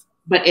 Yes.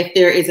 But if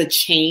there is a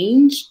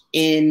change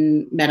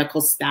in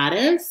medical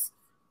status,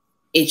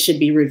 it should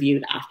be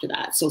reviewed after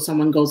that. So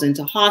someone goes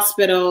into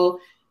hospital,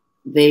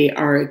 they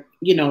are,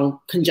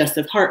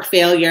 congestive heart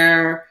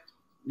failure,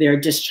 they're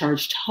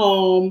discharged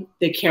home,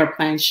 the care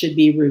plan should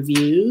be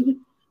reviewed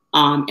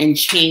and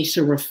changed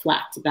to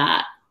reflect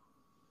that,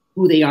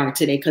 who they are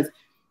today. Because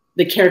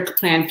the care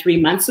plan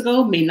 3 months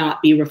ago may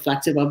not be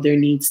reflective of their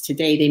needs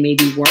today. They may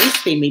be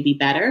worse, they may be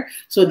better.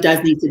 So it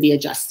does need to be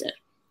adjusted.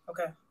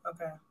 Okay.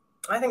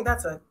 I think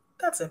that's a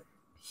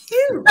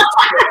huge.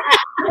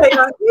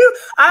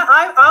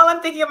 All I'm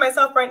thinking of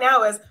myself right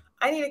now is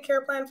I need a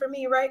care plan for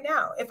me right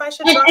now. If I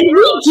should, and we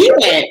do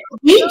it.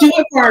 We do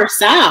it for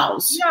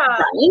ourselves. Yeah.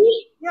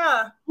 Right?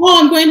 Yeah. Well,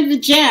 I'm going to the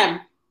gym.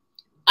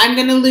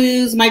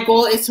 My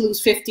goal is to lose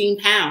 15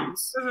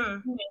 pounds.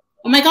 Oh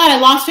my God, I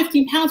lost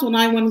 15 pounds. Well, now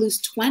I want to lose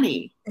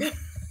 20. Okay.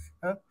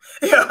 What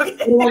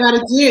do I got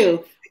to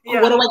do? Yeah.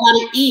 What do I got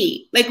to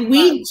eat? Like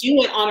we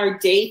do it on our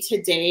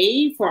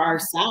day-to-day for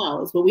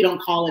ourselves, but we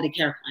don't call it a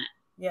care plan.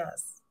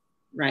 Yes.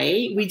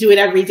 Right? We do it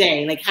every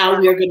day. Like how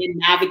we are going to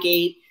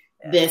navigate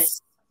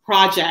this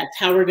project,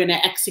 how we're going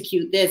to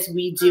execute this.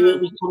 We do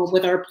it. We come up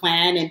with our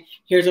plan and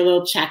here's a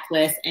little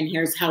checklist and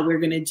here's how we're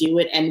going to do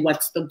it and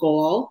what's the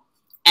goal.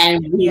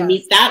 And we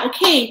meet that.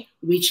 Okay,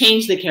 we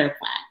change the care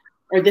plan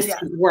or this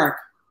could work.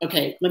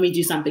 Okay, let me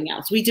do something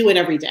else. We do it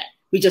every day.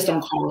 We just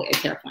don't call it a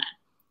care plan.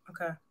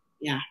 Okay.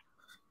 Yeah.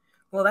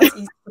 Well, that's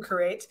easy to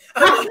create.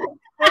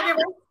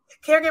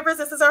 Caregivers,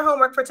 this is our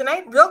homework for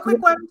tonight. Real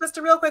quick one, just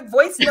a real quick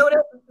voice note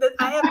that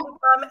I have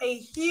become a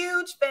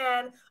huge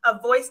fan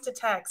of voice to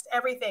text,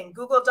 everything.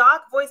 Google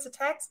Doc, voice to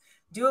text,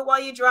 do it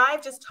while you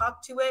drive, just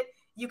talk to it.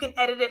 You can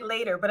edit it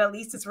later, but at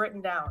least it's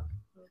written down.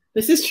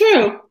 This is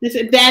true.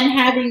 Then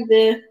having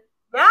the...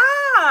 Yeah,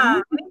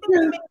 I think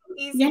it makes it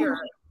easier.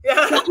 Yeah.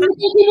 I think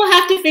people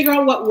have to figure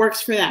out what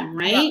works for them,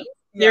 right? Yeah.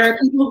 There are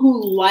people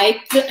who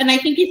and I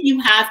think if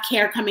you have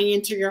care coming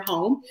into your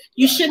home,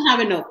 you should have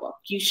a notebook.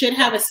 You should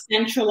have a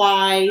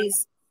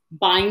centralized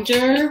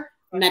binder,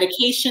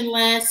 medication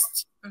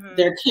list,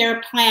 their care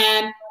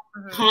plan,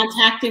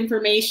 contact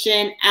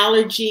information,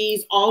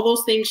 allergies, all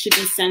those things should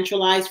be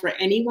centralized for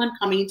anyone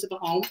coming into the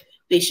home.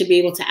 They should be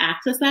able to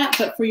access that.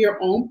 But for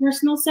your own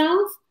personal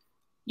self,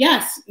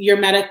 yes,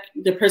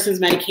 the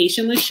person's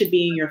medication list should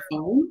be in your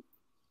phone.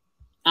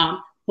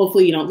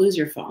 Hopefully you don't lose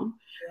your phone.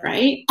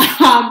 Right.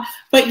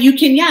 But you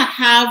can,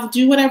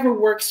 do whatever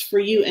works for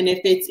you. And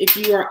if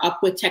you are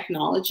up with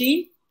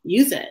technology,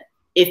 use it.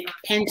 If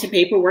pen to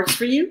paper works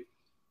for you,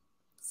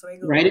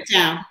 write it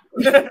down.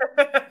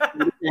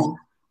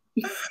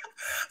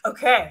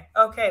 Okay.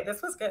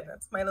 This was good.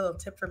 That's my little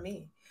tip for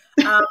me.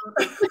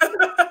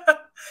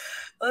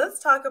 Let's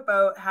talk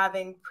about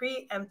having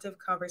preemptive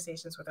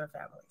conversations with our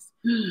families.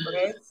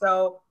 Okay.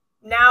 So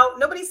now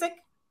nobody's sick.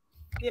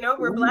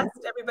 We're blessed.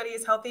 Everybody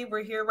is healthy.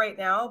 We're here right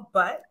now,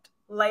 but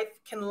life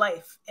can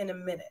life in a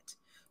minute.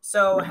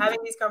 So having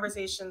these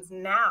conversations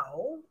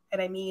now,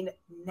 and I mean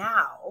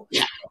now,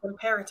 is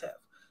imperative.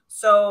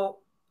 So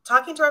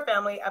talking to our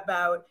family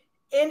about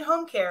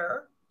in-home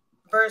care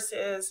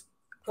versus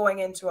going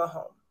into a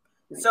home.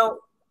 So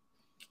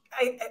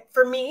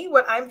for me,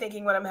 what I'm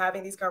thinking when I'm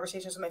having these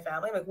conversations with my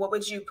family, like what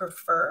would you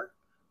prefer?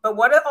 But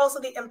what are also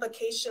the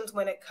implications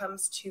when it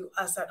comes to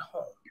us at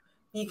home?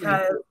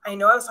 Because I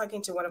know I was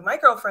talking to one of my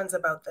girlfriends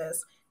about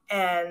this,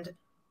 and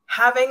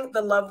having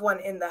the loved one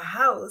in the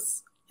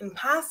house and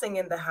passing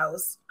in the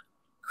house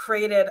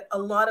created a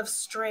lot of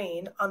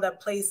strain on that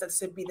place that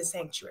should be the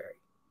sanctuary.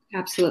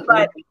 Absolutely.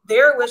 But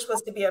their wish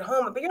was to be at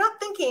home, but you're not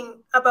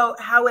thinking about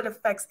how it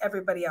affects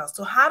everybody else.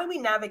 So how do we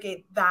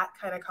navigate that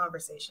kind of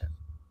conversation?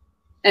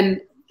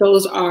 And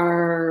those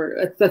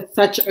are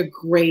such a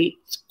great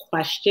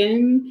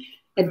question.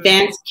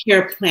 Advanced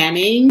care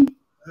planning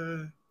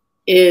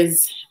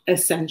is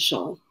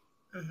essential.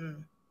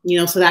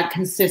 So that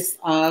consists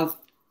of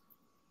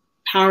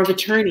power of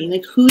attorney.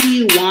 Like, who do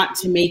you want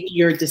to make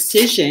your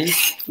decisions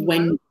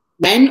when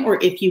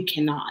or if you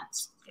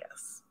cannot?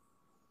 Yes.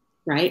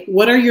 Right?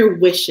 What are your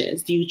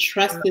wishes? Do you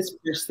trust this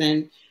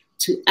person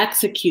to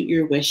execute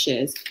your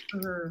wishes?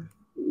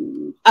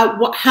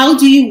 How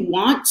do you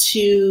want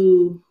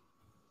to,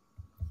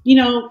 you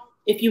know,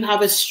 if you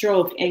have a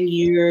stroke and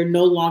you're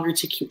no longer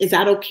is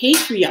that okay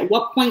for you? At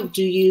what point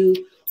do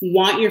you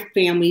want your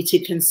family to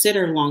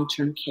consider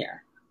long-term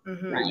care?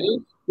 Right?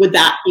 Would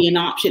that be an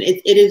option?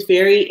 It is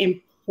very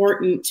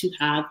important to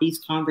have these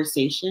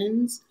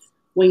conversations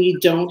when you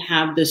don't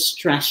have the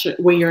stress,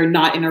 when you're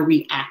not in a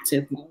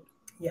reactive mode.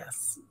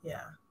 Yes.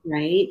 Yeah.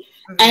 Right.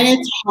 And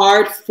it's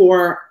hard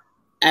for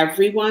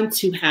everyone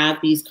to have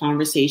these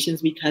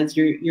conversations because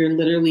you're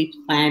literally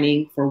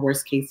planning for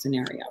worst case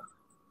scenario.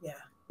 Yeah.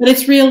 But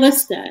it's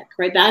realistic,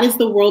 right? That is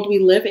the world we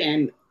live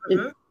in.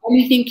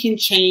 Anything can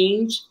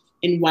change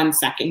in 1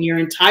 second. Your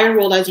entire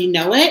world as you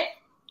know it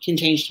can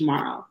change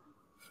tomorrow.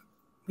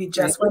 We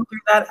just went through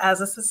that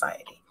as a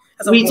society.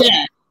 We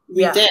did.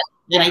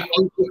 And I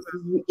think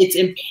it's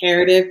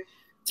imperative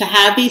to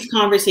have these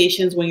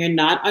conversations when you're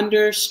not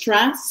under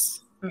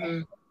stress.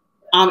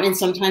 And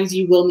sometimes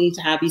you will need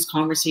to have these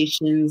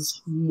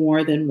conversations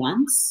more than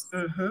once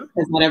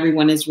because not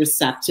everyone is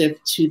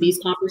receptive to these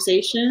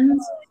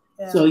conversations.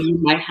 So you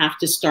might have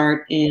to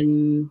start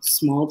in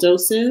small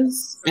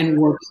doses and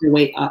work your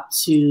way up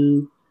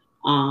to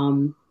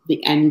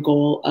the end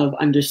goal of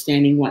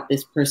understanding what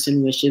this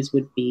person wishes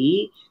would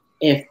be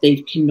if they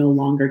can no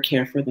longer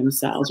care for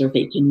themselves or if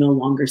they can no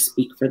longer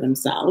speak for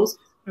themselves.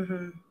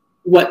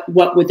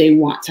 What would they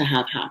want to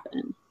have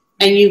happen?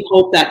 And you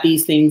hope that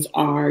these things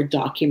are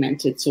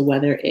documented. So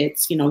whether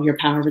it's, you know, your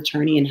power of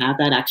attorney and have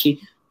that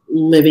actually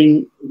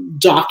living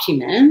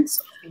document,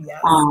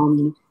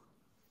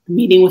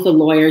 meeting with a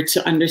lawyer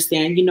to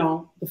understand, you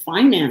know, the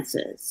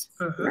finances,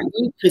 right?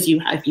 Because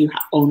if you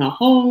own a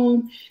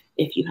home,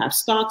 if you have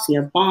stocks,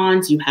 you have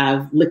bonds, you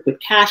have liquid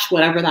cash,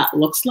 whatever that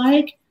looks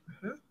like,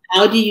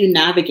 how do you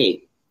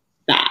navigate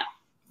that?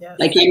 Yes.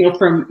 Like, I know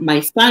from my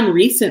son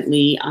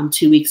recently,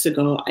 2 weeks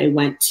ago, I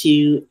went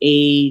to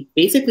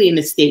basically an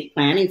estate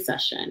planning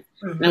session.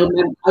 And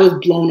I was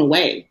blown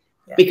away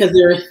because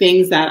there are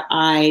things that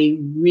I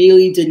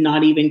really did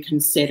not even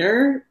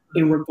consider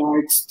in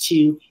regards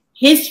to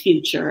his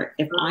future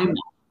if I'm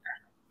not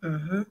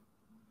there.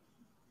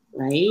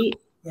 Right?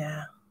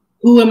 Yeah.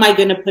 Who am I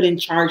going to put in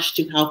charge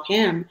to help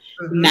him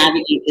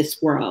navigate this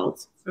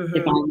world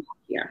if I'm not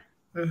here?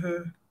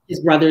 His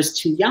brother's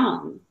too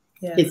young.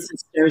 Yes. His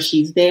sister,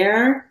 she's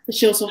there, but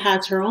she also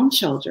has her own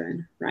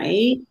children,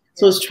 right?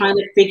 So it's trying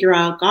to figure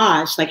out,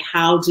 gosh, like,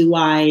 how do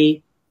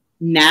I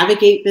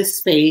navigate this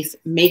space,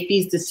 make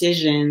these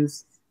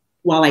decisions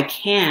while I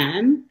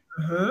can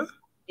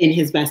in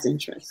his best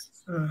interest?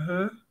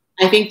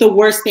 I think the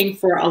worst thing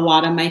for a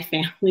lot of my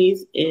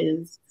families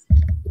is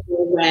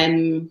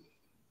when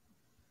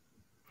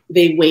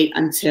they wait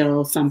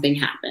until something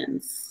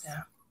happens.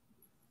 Yeah.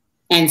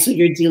 And so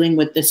you're dealing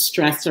with the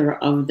stressor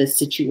of the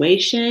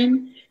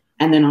situation.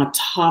 And then on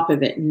top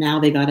of it,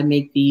 now they got to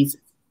make these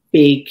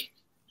big,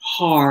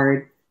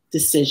 hard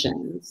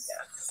decisions.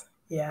 Yes.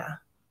 Yeah.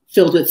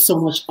 Filled with so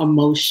much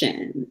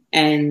emotion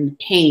and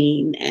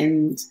pain,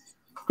 and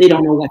they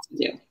don't know what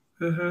to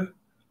do.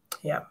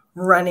 Yeah.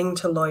 Running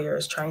to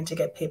lawyers, trying to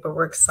get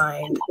paperwork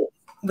signed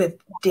with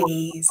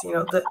days, you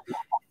know,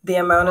 the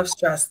amount of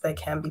stress that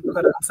can be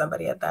put on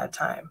somebody at that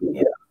time.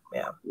 Yeah.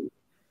 Yeah.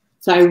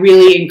 So I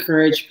really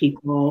encourage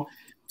people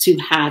to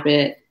have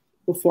it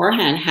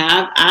beforehand.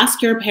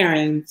 Ask your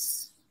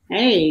parents,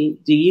 hey,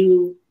 do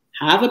you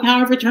have a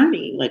power of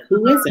attorney? Like,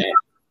 who is it?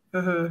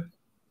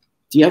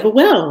 Do you have a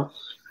will?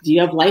 Do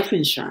you have life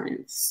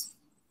insurance?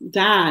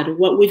 Dad,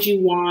 what would you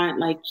want?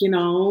 Like, you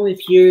know,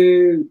 if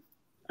you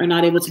are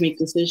not able to make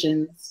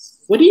decisions,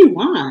 what do you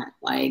want?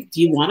 Like,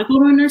 do you want to go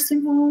to a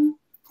nursing home?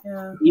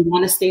 Yeah. Do you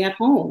want to stay at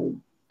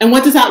home? And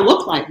what does that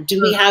look like? Do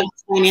we have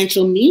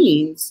financial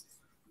means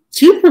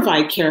to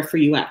provide care for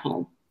you at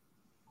home?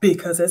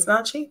 Because it's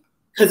not cheap.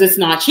 Because it's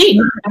not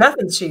cheap.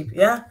 Nothing's cheap.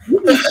 Yeah.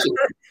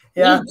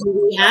 Yeah.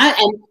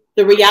 And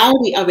the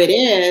reality of it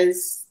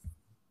is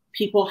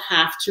people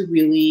have to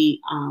really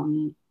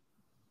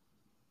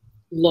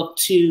look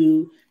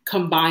to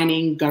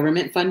combining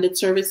government funded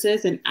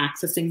services and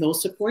accessing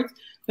those supports,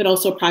 but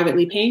also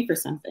privately paying for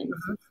something.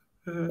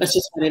 That's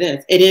just what it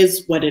is. It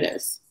is what it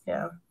is.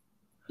 Yeah.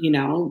 You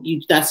know,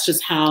 that's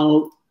just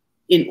how,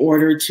 in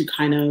order to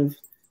kind of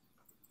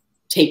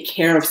take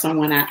care of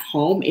someone at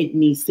home, it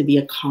needs to be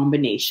a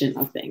combination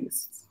of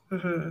things.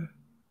 Okay.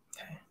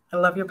 I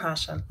love your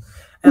passion.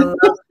 I love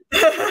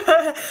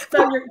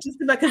so you're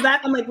just about, because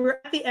I'm like, we're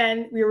at the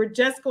end. We were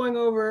just going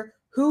over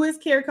who is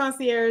Care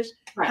Concierge,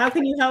 how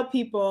can you help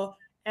people,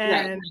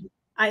 and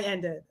I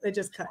ended. It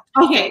just cut.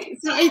 Okay,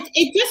 so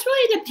it just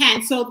really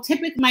depends. So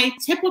my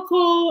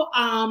typical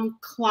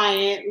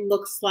client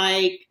looks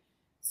like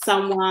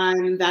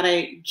someone that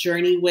I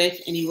journey with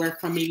anywhere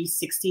from maybe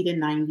 60 to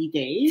 90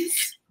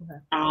 days.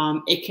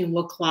 Okay. It can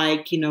look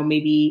like, you know,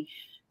 maybe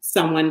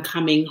someone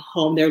coming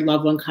home, their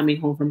loved one coming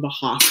home from the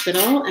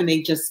hospital, and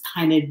they just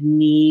kind of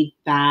need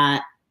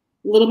that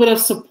little bit of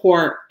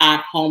support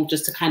at home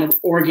just to kind of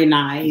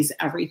organize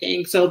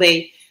everything. So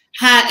they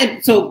had,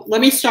 so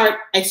let me start.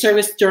 I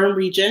service Durham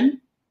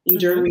region, in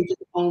Durham region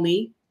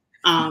only,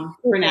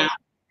 for now.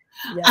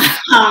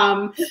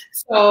 Yeah.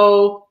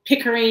 So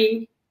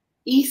Pickering,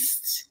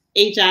 East,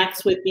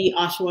 Ajax, Whitby,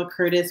 Oshawa,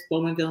 Curtis,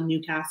 Bowmanville,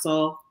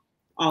 Newcastle,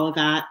 all of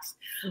that.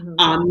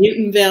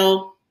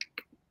 Newtonville.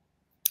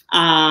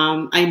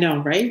 I know,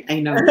 right? I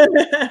know.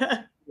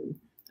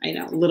 I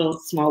know,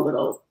 small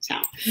little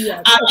town.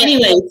 Yeah.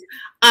 Anyways,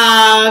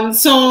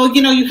 so,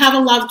 you know, you have a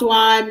loved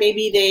one,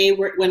 maybe they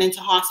went into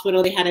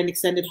hospital, they had an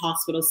extended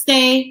hospital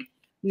stay.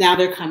 Now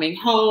they're coming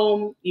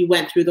home. You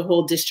went through the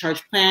whole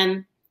discharge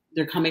plan.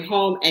 They're coming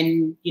home,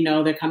 and, you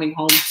know, they're coming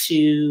home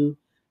to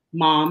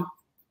mom,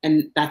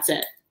 and that's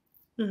it.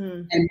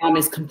 And mom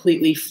is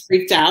completely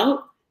freaked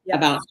out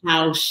about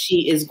how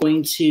she is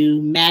going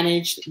to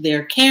manage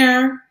their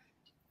care,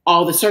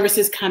 all the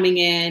services coming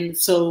in,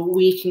 so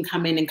we can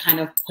come in and kind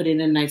of put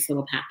in a nice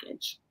little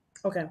package.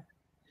 Okay.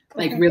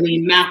 Like really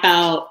map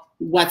out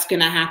what's going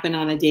to happen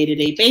on a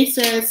day-to-day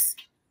basis,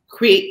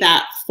 create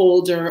that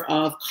folder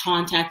of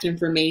contact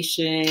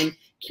information,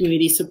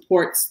 community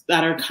supports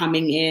that are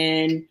coming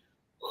in,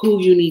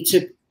 who you need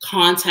to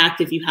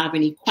contact if you have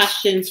any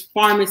questions,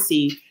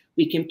 pharmacy.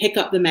 We can pick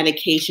up the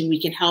medication.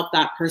 We can help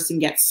that person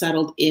get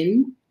settled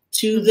in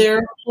to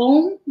their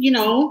home, you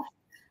know,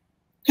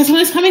 because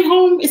when it's coming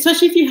home,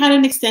 especially if you had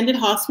an extended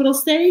hospital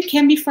stay, it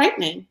can be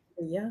frightening.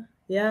 Yeah,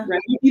 yeah. Right?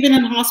 Even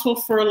in hospital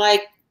for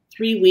like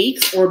 3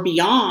 weeks or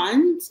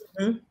beyond,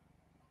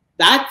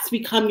 that's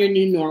become your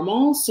new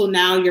normal. So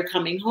now you're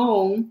coming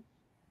home.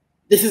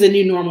 This is a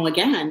new normal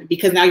again,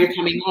 because now you're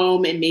coming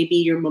home and maybe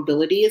your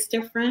mobility is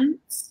different.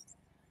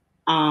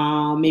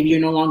 Maybe you're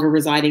no longer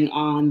residing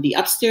on the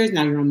upstairs.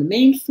 Now you're on the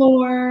main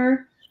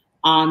floor.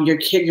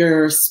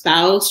 Your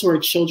spouse or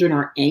children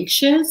are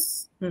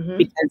anxious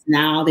because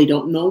now they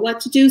don't know what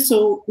to do.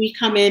 So we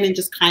come in and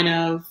just kind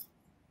of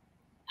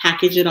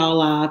package it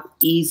all up,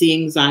 ease the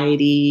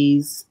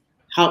anxieties,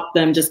 help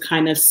them just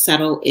kind of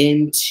settle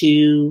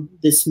into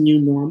this new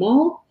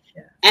normal.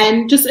 Yeah.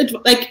 And just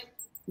like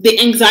the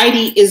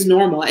anxiety is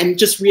normal, and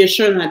just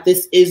reassure them that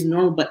this is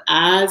normal. But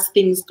as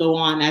things go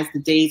on, as the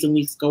days and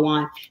weeks go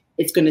on,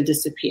 it's going to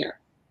disappear.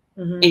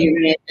 And you're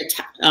going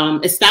to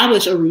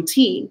establish a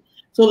routine.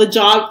 So the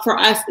job for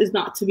us is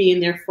not to be in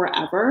there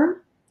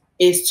forever,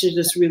 is to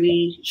just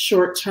really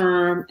short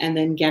term and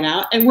then get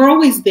out. And we're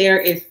always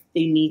there if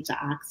they need to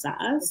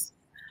access.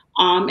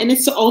 And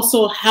it's to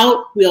also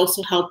help. We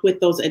also help with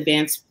those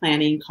advanced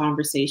planning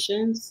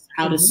conversations,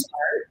 how to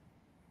start.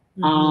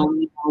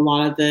 A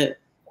lot of the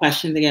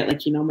questions they get,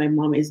 like, you know, my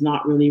mom is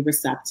not really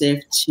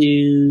receptive to,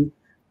 you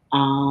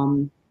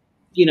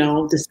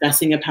know,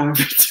 discussing a power of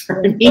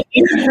attorney.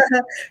 You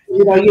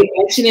know, you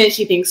mention it,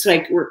 she thinks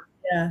like we're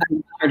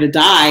her to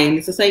die, and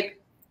it's just like,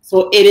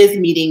 so it is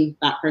meeting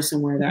that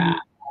person where they're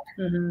at.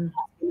 And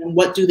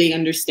what do they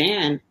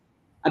understand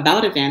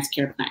about advanced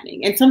care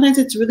planning? And sometimes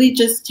it's really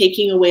just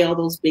taking away all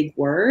those big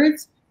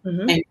words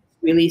and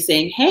really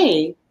saying,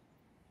 hey,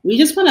 we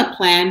just want to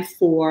plan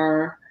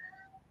for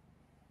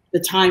the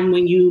time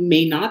when you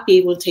may not be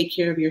able to take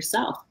care of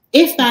yourself.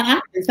 If that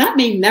happens, that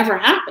may never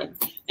happen.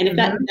 And if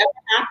that never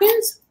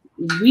happens,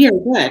 we are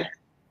good.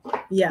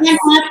 Yes.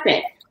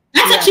 Fantastic.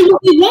 That's actually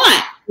what we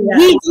want. Yeah.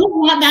 We don't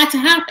want that to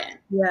happen.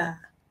 Yeah.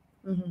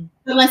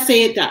 But let's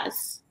say it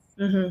does.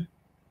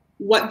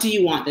 What do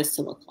you want this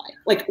to look like?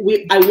 Like,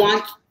 I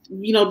want,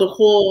 you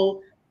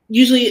know,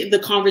 usually the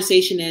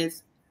conversation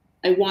is,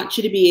 I want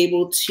you to be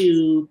able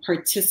to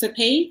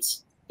participate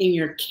in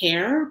your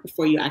care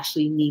before you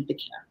actually need the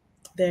care.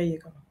 There you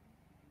go.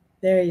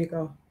 There you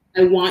go.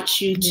 I want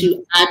you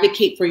to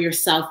advocate for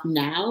yourself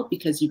now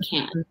because you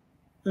can.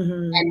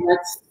 And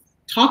let's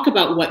talk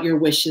about what your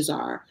wishes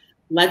are.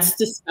 Let's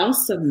dispel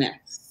some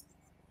myths.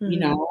 You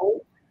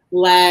know,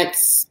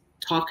 let's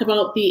talk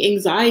about the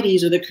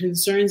anxieties or the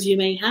concerns you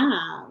may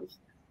have.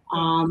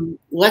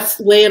 Let's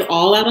lay it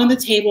all out on the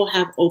table,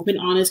 have open,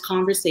 honest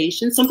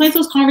conversations. Sometimes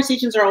those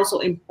conversations are also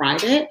in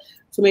private.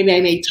 So maybe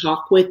I may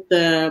talk with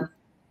the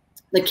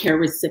care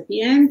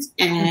recipient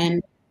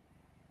and,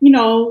 you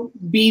know,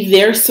 be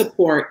their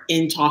support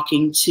in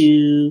talking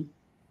to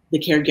the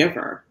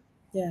caregiver.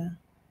 Yeah.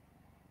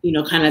 You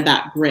know, kind of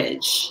that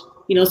bridge.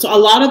 You know, so a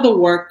lot of the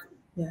work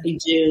we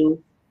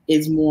do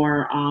is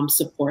more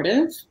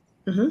supportive,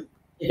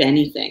 if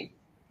anything,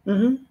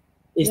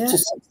 is to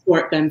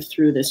support them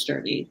through this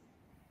journey.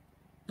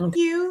 Thank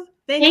you.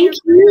 Thank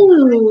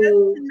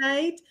you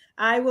tonight.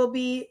 I will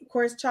be, of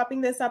course,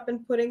 chopping this up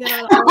and putting it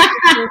on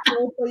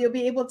all so you'll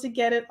be able to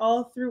get it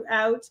all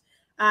throughout.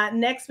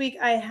 Next week,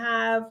 I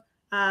have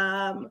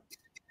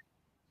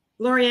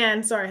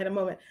Lorianne. Sorry, I had a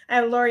moment. I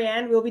have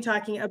Lorianne. We'll be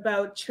talking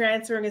about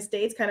transferring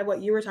estates, kind of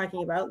what you were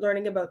talking about,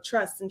 learning about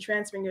trusts and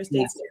transferring your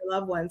estates to your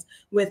loved ones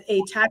with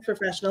a tax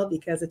professional,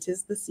 because it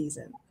is the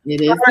season.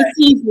 It is the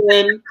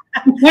season.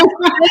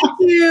 Thank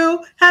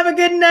you. Have a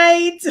good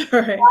night.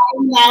 All right. Bye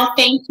now.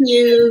 Thank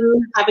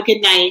you. Have a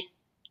good night.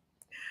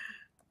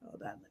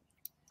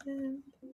 And